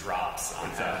explaining drops on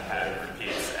how the pattern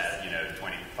repeats at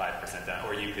 25% down,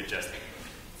 or you could just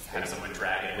have someone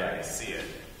drag it and see it.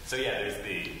 So yeah, there's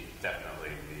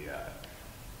definitely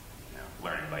the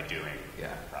learning by doing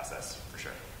process for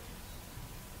sure.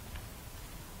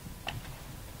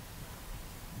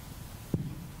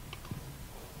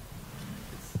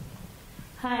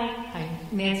 Hi,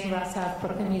 Nancy Rossoff,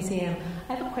 Brooklyn Museum.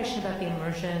 I have a question about the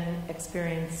immersion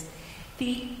experience.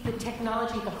 The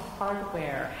technology, the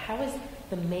hardware, how has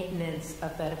the maintenance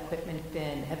of that equipment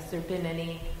been? Has there been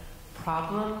any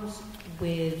problems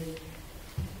with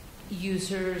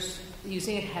users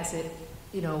using it? Has it,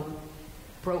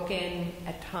 broken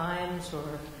at times,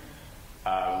 or?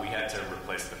 We had to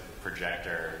replace the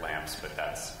projector lamps, but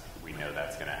we know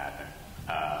that's going to happen.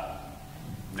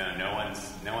 no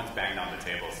one's banged on the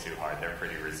tables too hard. They're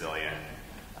pretty resilient.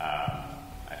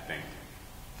 I think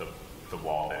the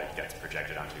wall that it gets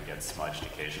projected onto gets smudged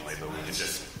occasionally, but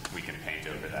we can paint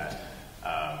over that.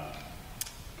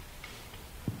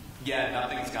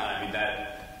 Nothing's gone. I mean,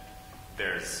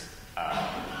 there's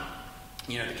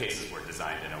the cases were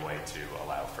designed in a way to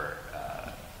allow for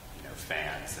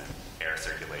fans and air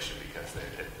circulation because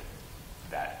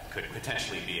that could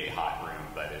potentially be a hot room,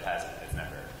 but it hasn't.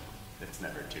 It's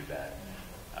never too bad.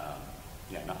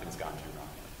 Nothing's gone too wrong.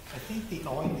 I think the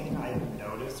only thing I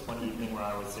noticed one evening when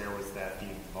I was there was that the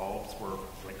bulbs were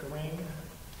flickering.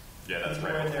 Yeah, that's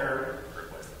right. right. They're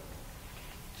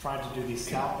trying to do these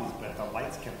selfies, but the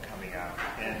lights kept coming out,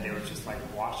 and they were just like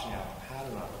washing out the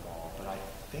pattern on the wall. But I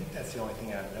think that's the only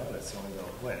thing I've noticed, the only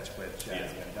little glitch, which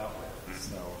has been dealt with.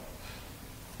 So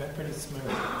it's been pretty smooth.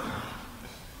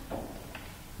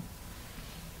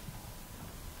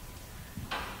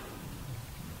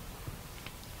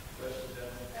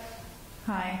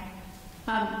 Hi.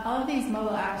 All of these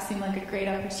mobile apps seem like a great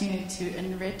opportunity to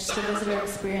enrich the visitor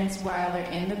experience while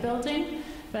they're in the building,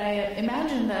 but I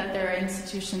imagine that there are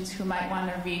institutions who might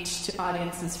want to reach to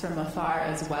audiences from afar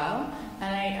as well,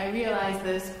 and I realize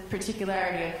this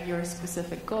particularity of your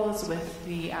specific goals with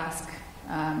the Ask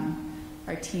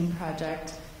Our Team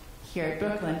project here at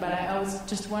Brooklyn, but I was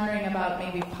just wondering about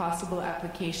maybe possible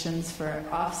applications for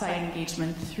off-site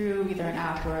engagement through either an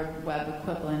app or a web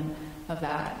equivalent of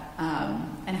that,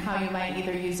 and how you might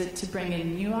either use it to bring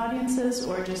in new audiences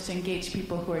or just to engage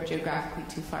people who are geographically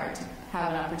too far to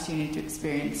have an opportunity to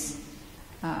experience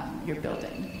your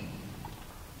building.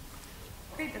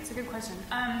 Great, that's a good question.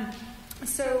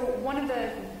 So one of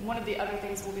the other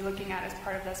things we'll be looking at as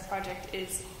part of this project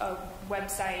is a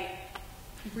website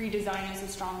redesign is a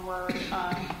strong word.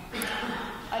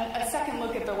 A second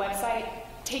look at the website,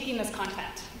 taking this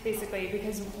content, basically,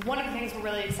 because one of the things we're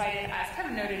really excited, as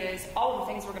Kevin noted, is all of the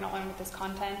things we're going to learn with this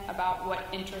content about what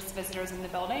interests visitors in the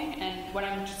building, and what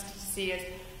I'm interested to see is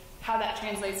how that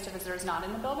translates to visitors not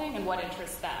in the building and what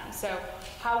interests them. So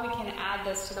how we can add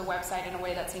this to the website in a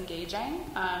way that's engaging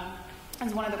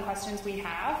is one of the questions we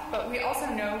have. But we also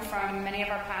know from many of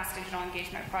our past digital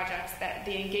engagement projects that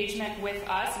the engagement with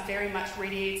us very much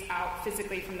radiates out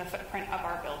physically from the footprint of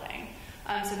our building.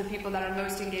 So the people that are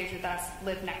most engaged with us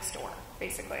live next door,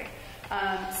 basically.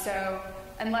 So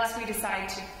unless we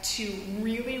decide to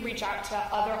really reach out to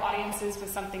other audiences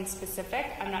with something specific,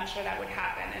 I'm not sure that would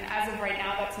happen. And as of right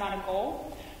now, that's not a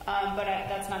goal. But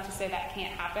that's not to say that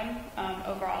can't happen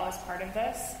overall as part of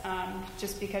this,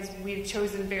 just because we've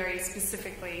chosen very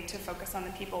specifically to focus on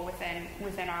the people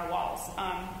within our walls.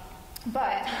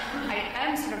 But I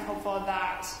am sort of hopeful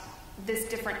that this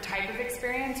different type of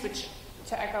experience, which,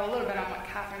 to echo a little bit on what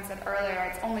Catherine said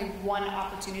earlier, it's only one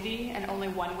opportunity and only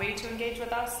one way to engage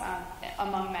with us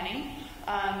among many,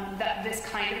 that this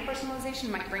kind of personalization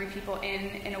might bring people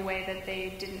in a way that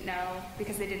they didn't know,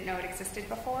 because they didn't know it existed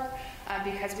before,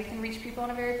 because we can reach people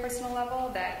on a very personal level,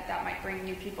 that might bring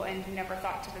new people in who never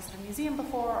thought to visit a museum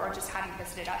before or just hadn't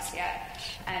visited us yet,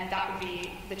 and that would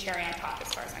be the cherry on top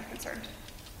as far as I'm concerned.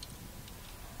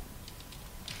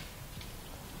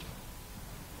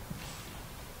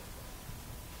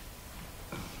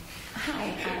 Hi.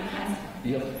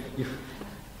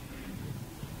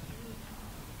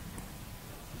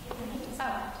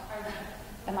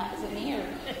 Is it me or?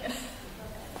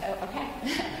 Oh, okay.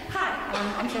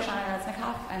 Hi, I'm Shoshana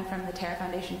Reznikoff. I'm from the Terra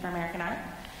Foundation for American Art.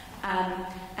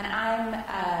 And I'm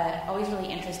always really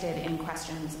interested in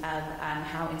questions of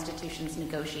how institutions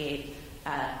negotiate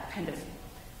kind of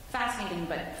fascinating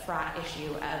but fraught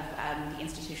issue of the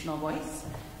institutional voice.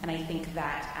 And I think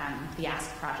that the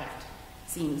Ask project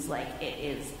seems like it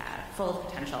is full of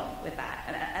potential with that,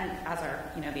 and as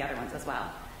are the other ones as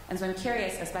well. And so I'm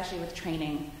curious, especially with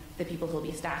training the people who will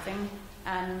be staffing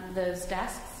those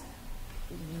desks,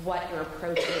 what your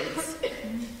approach is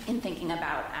in thinking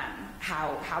about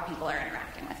how people are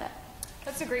interacting with it.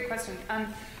 That's a great question.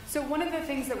 So one of the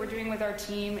things that we're doing with our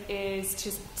team is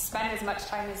to spend as much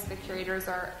time as the curators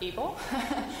are able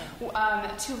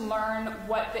to learn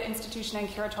what the institution and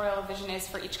curatorial vision is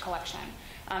for each collection.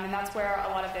 And that's where a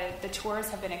lot of the tours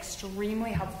have been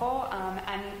extremely helpful.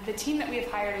 And the team that we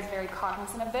have hired is very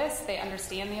cognizant of this. They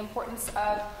understand the importance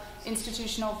of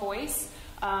institutional voice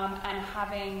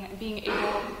and being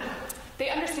able... They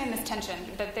understand this tension,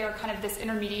 that they're kind of this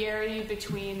intermediary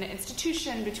between the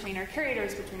institution, between our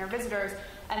curators, between our visitors,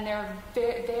 and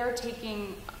they're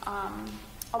taking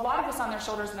a lot of this on their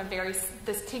shoulders and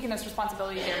taking this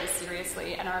responsibility very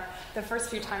seriously. And the first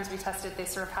few times we tested, they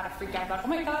sort of had a freak out about, oh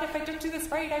my God, if I don't do this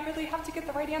right, I really have to get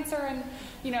the right answer, and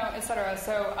et cetera.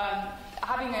 So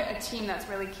having a team that's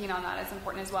really keen on that is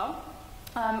important as well.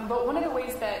 But one of the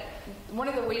ways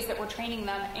that we're training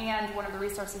them, and one of the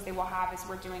resources they will have, is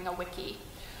we're doing a wiki.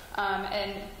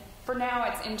 And for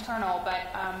now, it's internal, but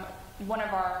one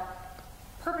of our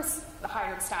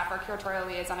purpose-hired staff, our curatorial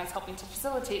liaison, is helping to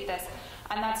facilitate this,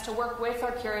 and that's to work with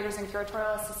our curators and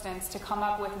curatorial assistants to come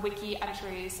up with wiki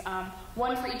entries,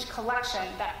 one for each collection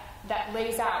that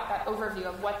lays out that overview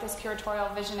of what this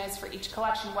curatorial vision is for each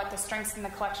collection, what the strengths in the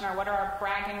collection are, what are our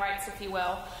bragging rights, if you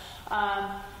will,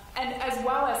 and as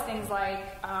well as things like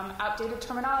outdated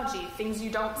terminology, things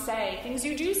you don't say, things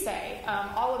you do say,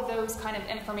 all of those kind of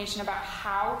information about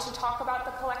how to talk about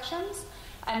the collections.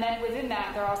 And then within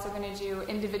that, they're also going to do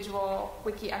individual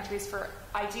wiki entries for,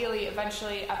 ideally,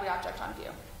 eventually, every object on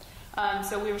view.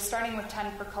 So we were starting with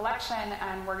 10 per collection,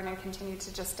 and we're going to continue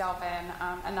to just delve in.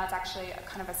 And that's actually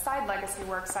kind of a side legacy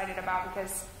we're excited about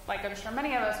because, like I'm sure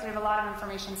many of us, we have a lot of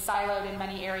information siloed in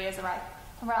many areas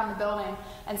around the building.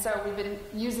 And so we've been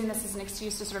using this as an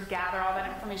excuse to sort of gather all that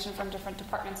information from different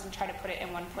departments and try to put it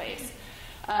in one place.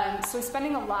 So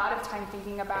spending a lot of time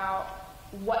thinking about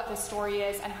what the story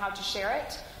is and how to share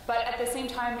it, but at the same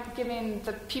time giving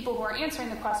the people who are answering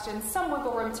the questions some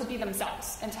wiggle room to be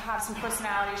themselves and to have some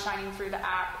personality shining through the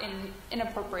app in an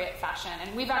appropriate fashion.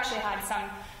 And we've actually had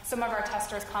some of our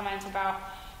testers comment about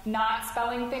not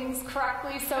spelling things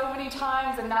correctly so many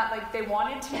times, and not like they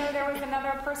wanted to know there was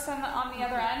another person on the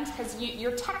other end, because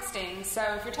you're texting. So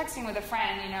if you're texting with a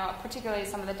friend, particularly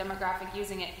some of the demographic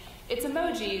using it, it's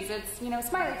emojis, it's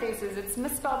smiley faces, it's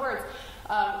misspelled words.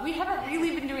 We haven't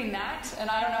really been doing that, and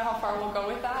I don't know how far we'll go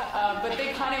with that, but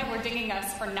they kind of were dinging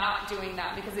us for not doing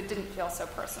that because it didn't feel so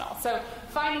personal. So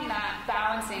finding that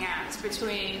balancing act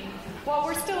between, well,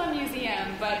 we're still a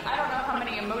museum, but I don't know how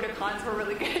many emoticons we're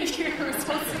really going to use.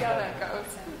 We'll see how that goes.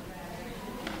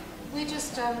 We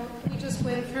just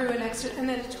went through an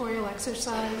editorial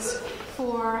exercise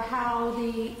for how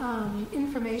the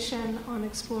information on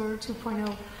Explorer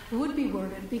 2.0 would be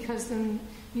worded, because the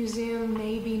museum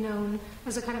may be known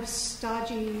as a kind of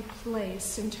stodgy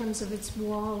place in terms of its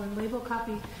wall and label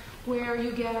copy, where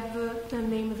you get the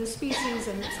name of the species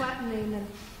and its Latin name and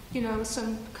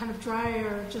some kind of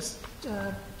drier, just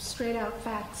straight out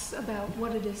facts about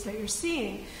what it is that you're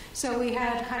seeing. So we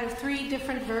had kind of 3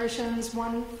 different versions,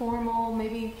 one formal,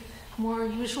 maybe more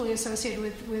usually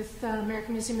associated with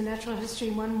American Museum of Natural History,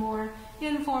 one more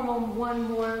informal,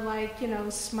 one more like,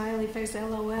 smiley face,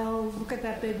 LOL, look at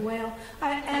that big whale.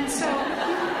 And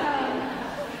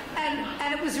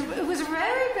it was a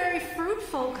very, very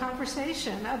fruitful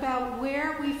conversation about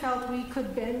where we felt we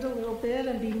could bend a little bit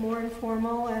and be more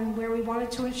informal, and where we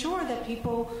wanted to ensure that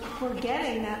people were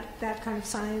getting that kind of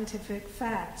scientific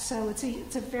fact. So it's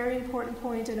a very important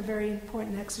point and a very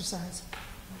important exercise.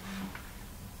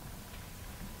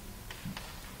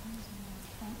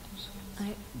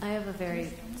 I have a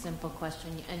very simple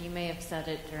question, and you may have said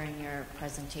it during your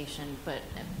presentation, but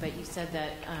you said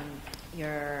that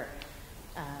your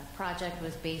project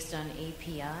was based on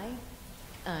API.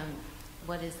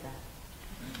 What is that?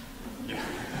 Yeah.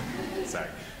 Sorry.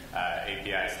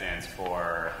 API stands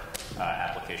for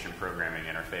Application Programming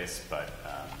Interface, but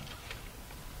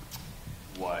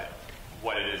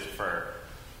what it is for,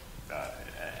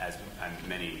 as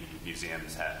many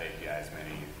museums have APIs,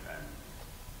 many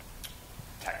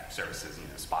tech services,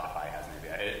 Spotify has an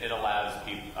API. It allows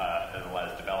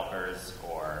developers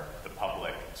or the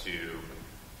public to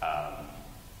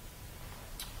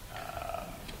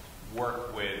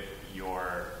work with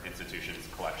your institution's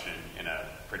collection in a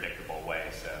predictable way.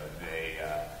 So they,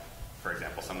 for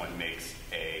example, someone makes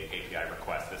a API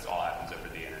request. This all happens over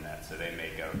the internet. So they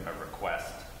make a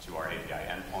request to our API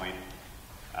endpoint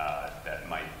that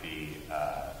might be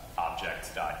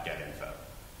objects.getinfo.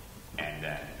 And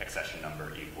then accession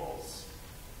number equals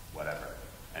whatever,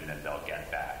 and then they'll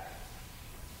get back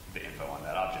the info on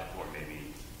that object, or maybe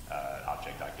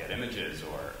object.getImages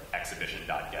or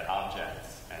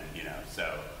exhibition.getObjects, and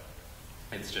so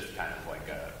it's just kind of like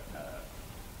a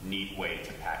neat way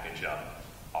to package up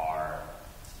our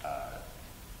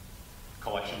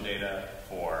collection data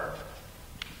for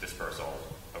dispersal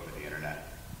over the internet.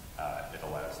 It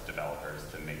allows developers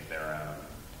to make their own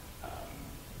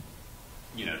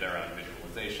their own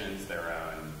visualizations, their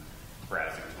own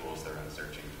browsing tools, their own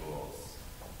searching tools.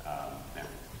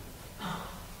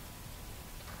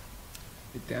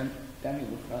 Danny,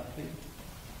 look up, please.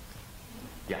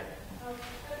 Yeah.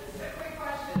 Just a quick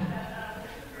question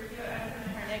for Hewitt. I'm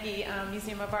from Carnegie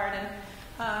Museum of Art, and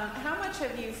How much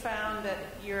have you found that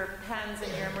your pens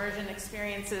and your immersion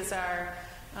experiences are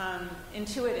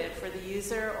intuitive for the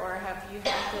user, or have you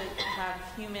had to have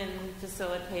human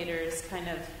facilitators kind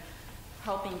of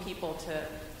helping people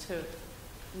to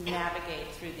navigate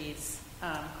through these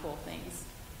cool things?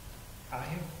 I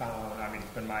have found, I mean,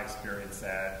 it's been my experience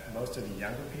that most of the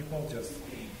younger people just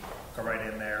go right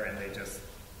in there and they just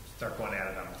start going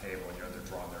at it on the table. You know, they're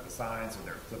drawing their designs or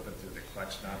they're flipping through the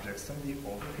collection objects. Some of the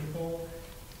older people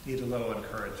need a little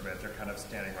encouragement. They're kind of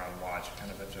standing around watching,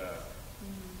 kind of have to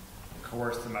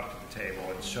coerce them up to the table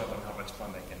and show them how much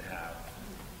fun they can have.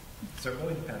 So it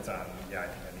really depends on, I think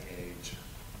on the age.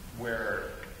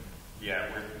 We're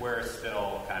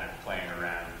still kind of playing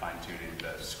around, fine-tuning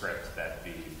the script that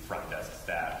the front desk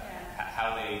staff,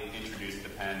 how they introduce the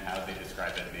pen, how they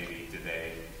describe it. Maybe do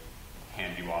they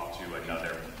hand you off to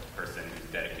another person who's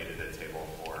dedicated to the table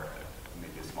for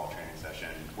maybe a small training session.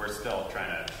 We're still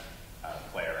trying to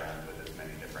play around with as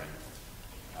many different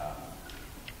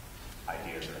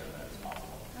ideas around that as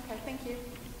possible. Okay, thank you.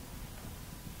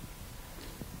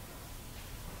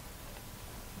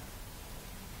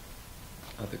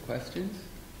 Other questions?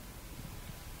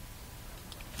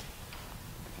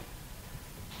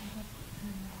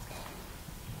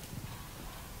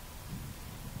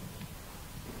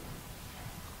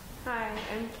 Hi,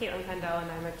 I'm Caitlin Pendel,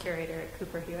 and I'm a curator at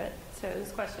Cooper Hewitt. So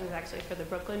this question is actually for the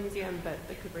Brooklyn Museum, but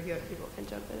the Cooper Hewitt people can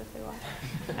jump in if they want.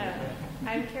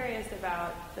 I'm curious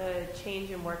about the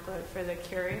change in workload for the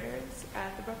curators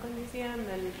at the Brooklyn Museum,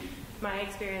 and my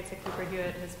experience at Cooper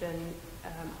Hewitt has been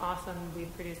awesome.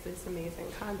 We've produced this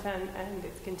amazing content, and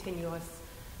it's continuous.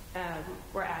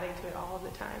 We're adding to it all the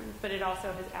time, but it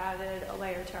also has added a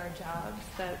layer to our jobs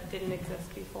that didn't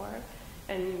exist before,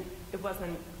 and it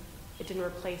didn't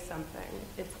replace something,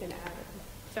 it's been added.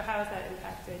 So how has that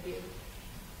impacted you?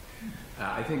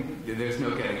 I think there's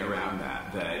no getting around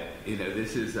that.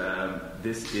 This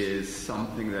is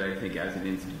something that I think as an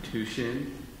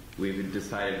institution we've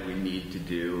decided we need to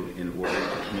do in order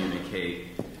to communicate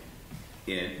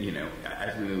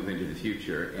as we move into the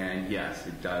future. And yes,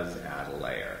 it does add a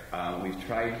layer. We've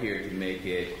tried here to make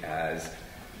it as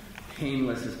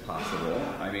painless as possible.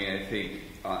 I mean, I think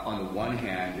on the one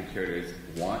hand, the curators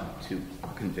want to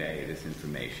convey this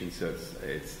information, so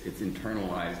it's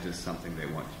internalized as something they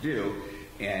want to do,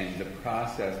 and the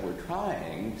process we're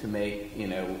trying to make,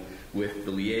 with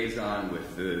the liaison,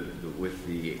 with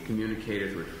the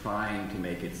communicators, we're trying to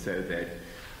make it so that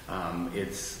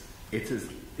it's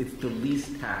the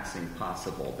least taxing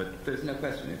possible. But there's no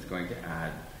question it's going to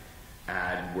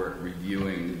add work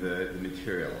reviewing the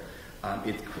material.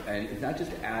 And it not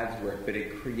just adds work, but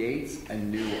it creates a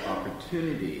new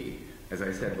opportunity, as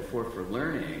I said before, for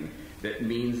learning, that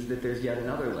means that there's yet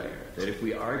another layer. That if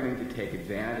we are going to take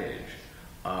advantage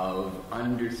of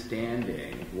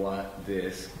understanding what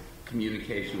this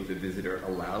communication with the visitor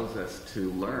allows us to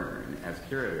learn as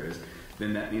curators,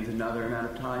 then that means another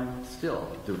amount of time still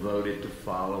devoted to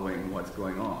following what's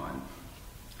going on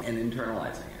and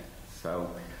internalizing it. So,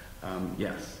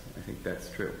 yes, I think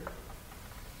that's true.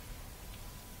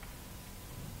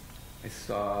 I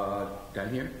saw down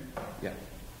here. Yeah.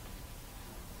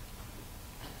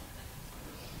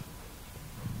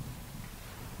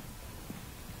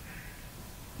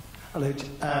 Hello.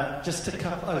 Just a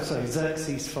couple. Oh, sorry.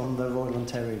 Xerxes from the Royal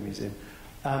Ontario Museum.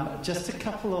 Just a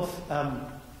couple of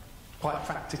quite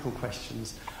practical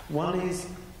questions. One is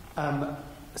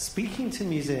speaking to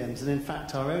museums, and in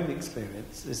fact our own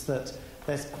experience is that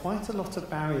there's quite a lot of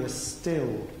barriers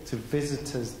still to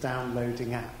visitors downloading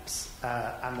apps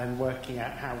and then working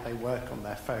out how they work on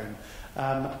their phone.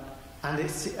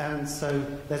 And so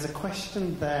there's a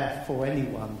question there for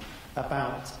anyone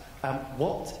about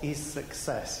what is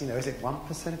success? Is it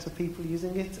 1% of people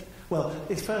using it? Well,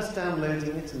 it's first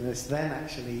downloading it and it's then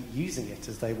actually using it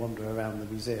as they wander around the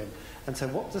museum. And so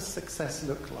what does success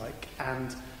look like?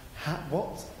 And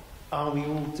what are we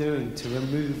all doing to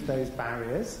remove those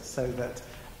barriers so that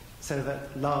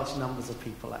large numbers of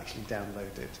people actually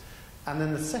download it? And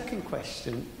then the second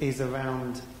question is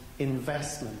around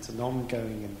investment and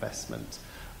ongoing investment,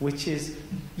 which is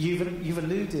you've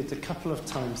alluded a couple of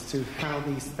times to how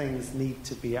these things need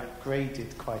to be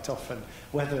upgraded quite often,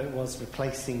 whether it was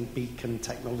replacing beacon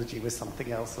technology with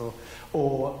something else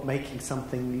or making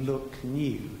something look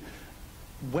new.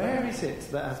 Where is it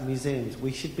that as museums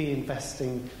we should be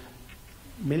investing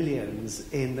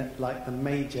millions in like the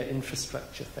major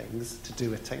infrastructure things to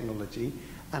do with technology,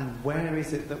 and where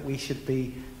is it that we should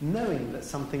be knowing that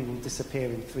something will disappear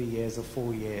in 3 years or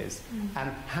 4 years, and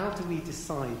how do we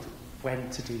decide when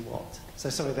to do what?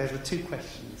 So sorry, those were two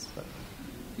questions, but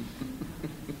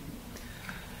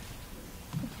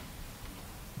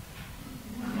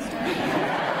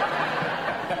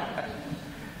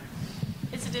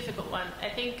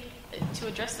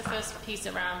the first piece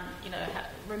around,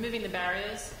 removing the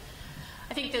barriers.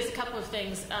 I think there's a couple of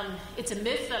things. It's a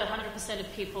myth that 100%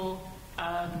 of people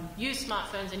use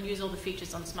smartphones and use all the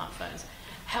features on smartphones.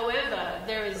 However,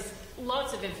 there is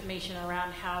lots of information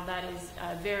around how that is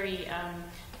very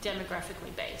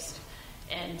demographically based.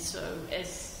 And so,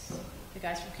 as the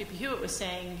guys from Cooper Hewitt were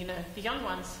saying, the young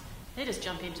ones, they just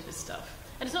jump into this stuff.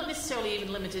 And it's not necessarily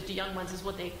even limited to young ones, is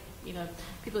what they,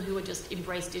 people who are just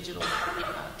embrace digital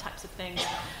types of things.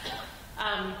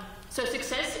 So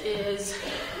success is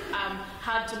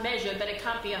hard to measure, but it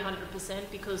can't be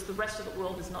 100% because the rest of the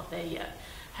world is not there yet.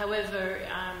 However,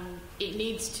 it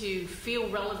needs to feel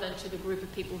relevant to the group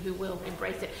of people who will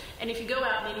embrace it. And if you go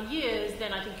out many years,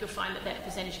 then I think you'll find that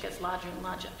percentage gets larger and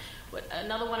larger.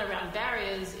 Another one around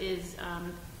barriers is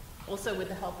also with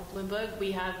the help of Bloomberg,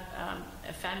 we have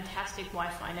a fantastic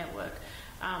Wi-Fi network.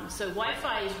 So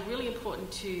Wi-Fi is really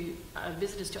important to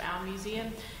visitors to our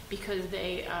museum because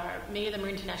many of them are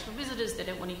international visitors. They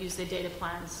don't want to use their data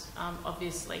plans,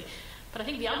 obviously. But I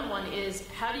think the other one is,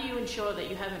 how do you ensure that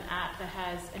you have an app that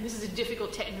has, and this is a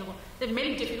difficult technical, there are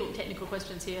many difficult technical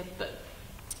questions here, but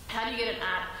how do you get an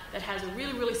app that has a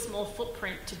really, really small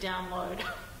footprint to download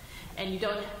and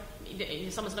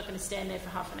someone's not going to stand there for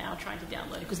half an hour trying to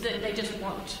download it because they just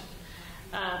won't.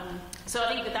 So I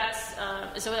think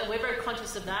so we're very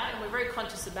conscious of that, and we're very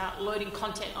conscious about loading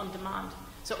content on demand.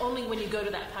 So only when you go to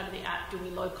that part of the app do we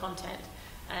load content.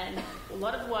 And a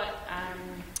lot of what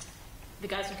the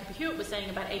guys from Cooper Hewitt were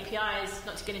saying about APIs,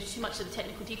 not to get into too much of the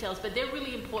technical details, but they're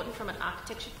really important from an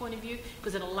architecture point of view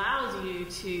because it allows you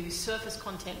to surface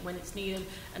content when it's needed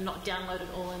and not download it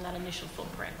all in that initial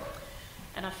footprint.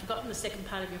 And I've forgotten the second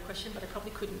part of your question, but I probably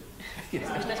couldn't. As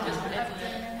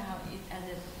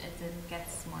it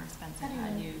gets more expensive, how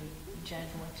do you judge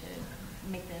what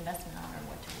to make the investment on or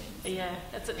what to wait? Yeah,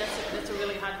 that's a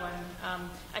really hard one.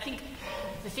 I think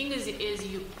the thing is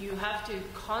you have to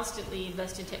constantly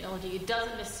invest in technology. It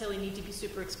doesn't necessarily need to be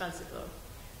super expensive, though.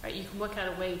 Right? You can work out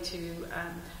a way to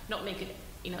not make it.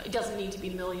 It doesn't need to be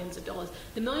millions of dollars.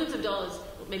 The millions of dollars,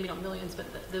 well, maybe not millions, but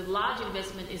the large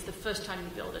investment is the first time you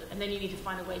build it, and then you need to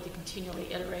find a way to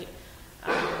continually iterate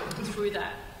through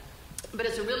that. But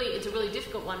it's a really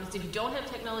difficult one because if you don't have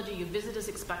technology, your visitors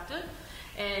expect it,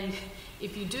 and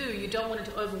if you do, you don't want it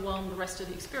to overwhelm the rest of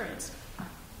the experience.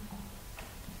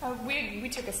 We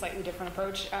took a slightly different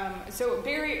approach. So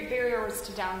barriers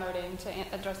to downloading, to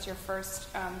address your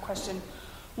first question.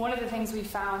 One of the things we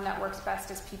found that works best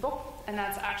is people, and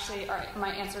that's actually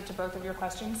my answer to both of your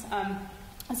questions.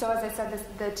 So as I said,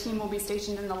 the team will be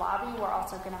stationed in the lobby. We're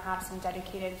also going to have some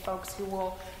dedicated folks who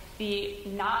will be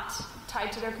not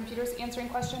tied to their computers answering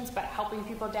questions, but helping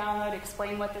people download,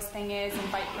 explain what this thing is,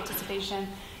 invite participation.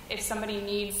 If somebody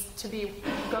needs to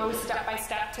go step by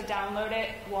step to download it,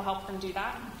 we'll help them do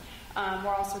that.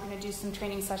 We're also going to do some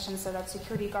training sessions so that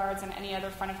security guards and any other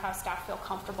front of house staff feel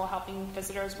comfortable helping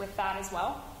visitors with that as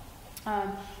well.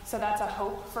 So that's a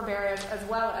hope for barriers, as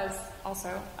well as also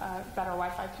better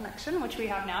Wi-Fi connection, which we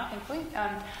have now, thankfully.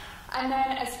 And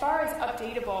then as far as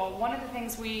updatable, one of the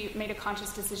things we made a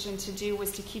conscious decision to do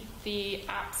was to keep the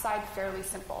app side fairly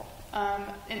simple.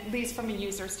 At least from a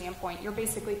user standpoint, you're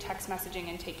basically text messaging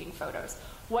and taking photos.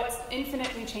 What's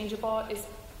infinitely changeable is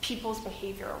people's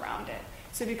behavior around it.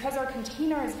 So because our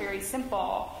container is very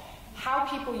simple, how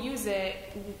people use it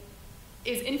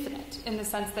is infinite in the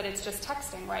sense that it's just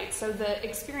texting, right? So the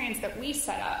experience that we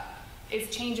set up is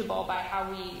changeable by how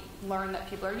we learn that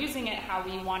people are using it, how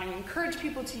we want to encourage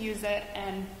people to use it,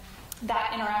 and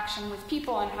that interaction with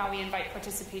people and how we invite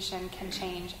participation can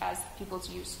change as people's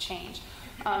use change.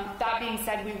 That being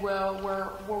said, we're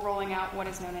rolling out what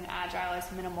is known in Agile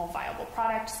as minimal viable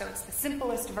product. So it's the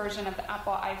simplest version of the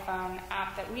Apple iPhone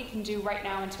app that we can do right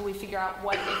now until we figure out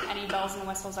what, if any, bells and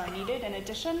whistles are needed in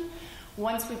addition.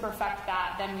 Once we perfect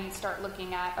that, then we start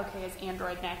looking at, okay, is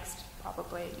Android next?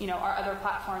 Probably, are other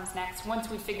platforms next? Once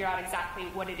we figure out exactly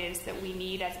what it is that we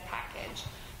need as a package.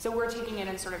 So we're taking it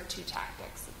in sort of two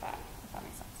tactics, if that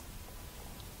makes sense.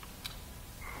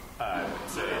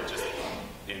 So just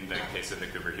in the case of the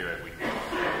Cooper Hewitt,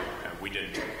 we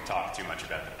didn't talk too much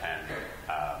about the pen,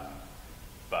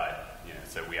 but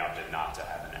so we opted not to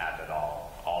have an app at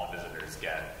all. All the visitors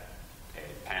get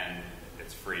a pen.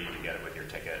 It's free. You get it with your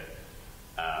ticket,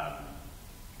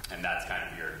 and that's kind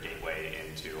of your gateway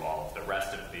into all of the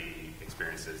rest of the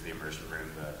experiences, the immersion room,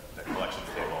 the collections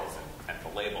tables, and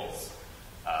the labels.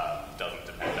 Doesn't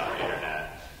depend on the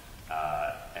internet,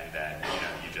 and then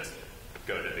you just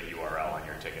go to the URL on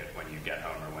your ticket when you get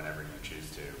home or whenever you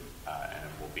choose to, and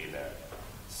it will be there.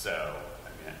 So,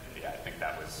 I think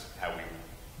that was how we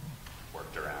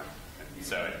worked around. And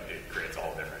so it creates a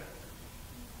whole different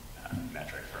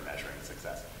metric for for measuring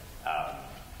success.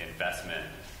 Investment,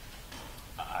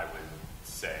 I would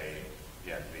say,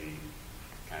 yeah,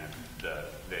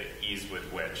 the ease with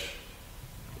which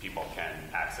people can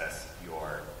access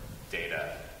your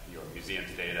data, your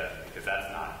museum's data, because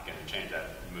that's not going to change. That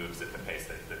moves at the pace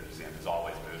that the museum has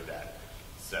always moved at.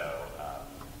 So,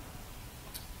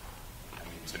 I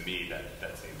mean, to me,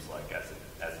 that seems like, as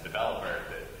a developer,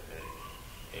 that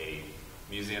a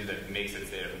museum that makes its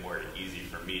data more easy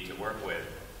for me to work with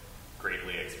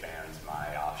greatly expands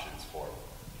my options for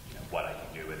what I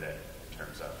can do with it in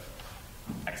terms of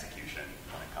execution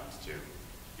when it comes to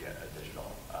a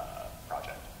digital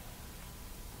project.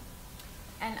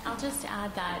 And I'll just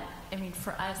add that, I mean,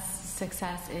 for us,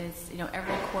 success is,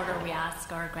 every quarter we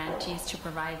ask our grantees to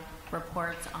provide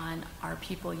reports on, are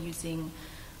people using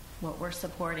what we're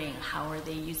supporting, how are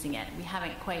they using it. We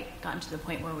haven't quite gotten to the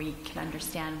point where we can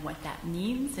understand what that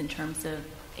means in terms of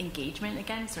engagement,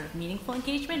 again, sort of meaningful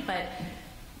engagement, but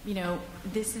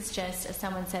this is just, as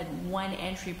someone said, one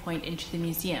entry point into the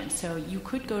museum. So you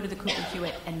could go to the Cooper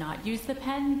Hewitt and not use the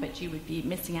pen, but you would be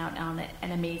missing out on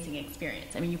an amazing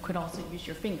experience. I mean, you could also use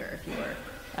your finger if you were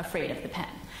afraid of the pen.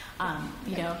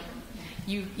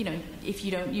 If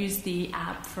you don't use the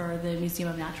app for the Museum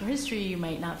of Natural History, you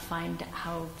might not find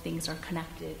how things are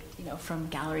connected, from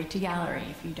gallery to gallery.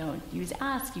 If you don't use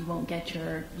Ask, you won't get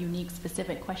your unique,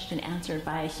 specific question answered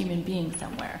by a human being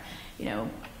somewhere.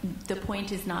 The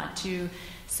point is not to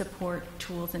support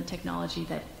tools and technology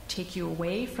that take you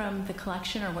away from the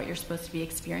collection or what you're supposed to be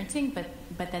experiencing,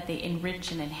 but that they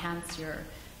enrich and enhance your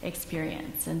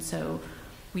experience. And so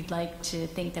we'd like to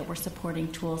think that we're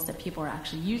supporting tools that people are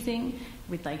actually using.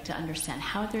 We'd like to understand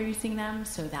how they're using them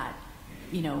so that,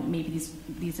 maybe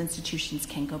these institutions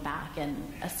can go back and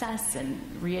assess and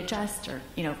readjust, or,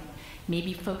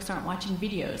 maybe folks aren't watching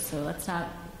videos, so let's not,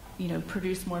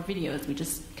 produce more videos. We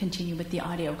just continue with the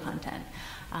audio content.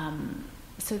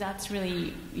 So that's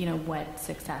really, what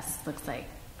success looks like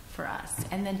for us.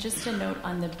 And then just a note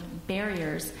on the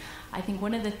barriers. I think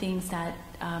one of the things that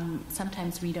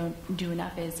sometimes we don't do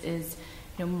enough is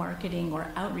marketing or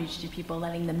outreach to people,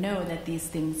 letting them know that these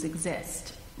things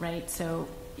exist, right? So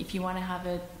if you want to have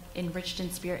an enriched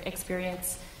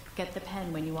experience, get the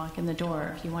pen when you walk in the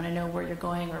door. If you want to know where you're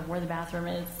going or where the bathroom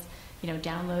is,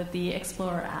 download the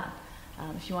Explorer app.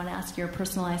 If you want to ask your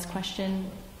personalized question,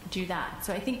 do that.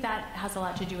 So I think that has a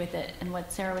lot to do with it. And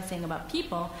what Sarah was saying about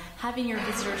people, having your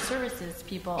visitor services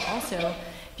people also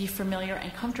be familiar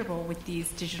and comfortable with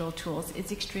these digital tools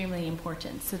is extremely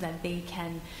important so that they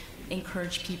can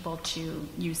encourage people to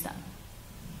use them.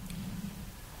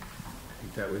 I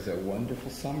think that was a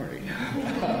wonderful summary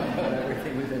of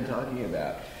everything we've been talking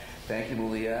about. Thank you,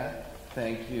 Malia.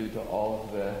 Thank you to all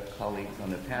of the colleagues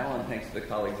on the panel, and thanks to the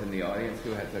colleagues in the audience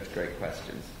who had such great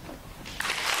questions.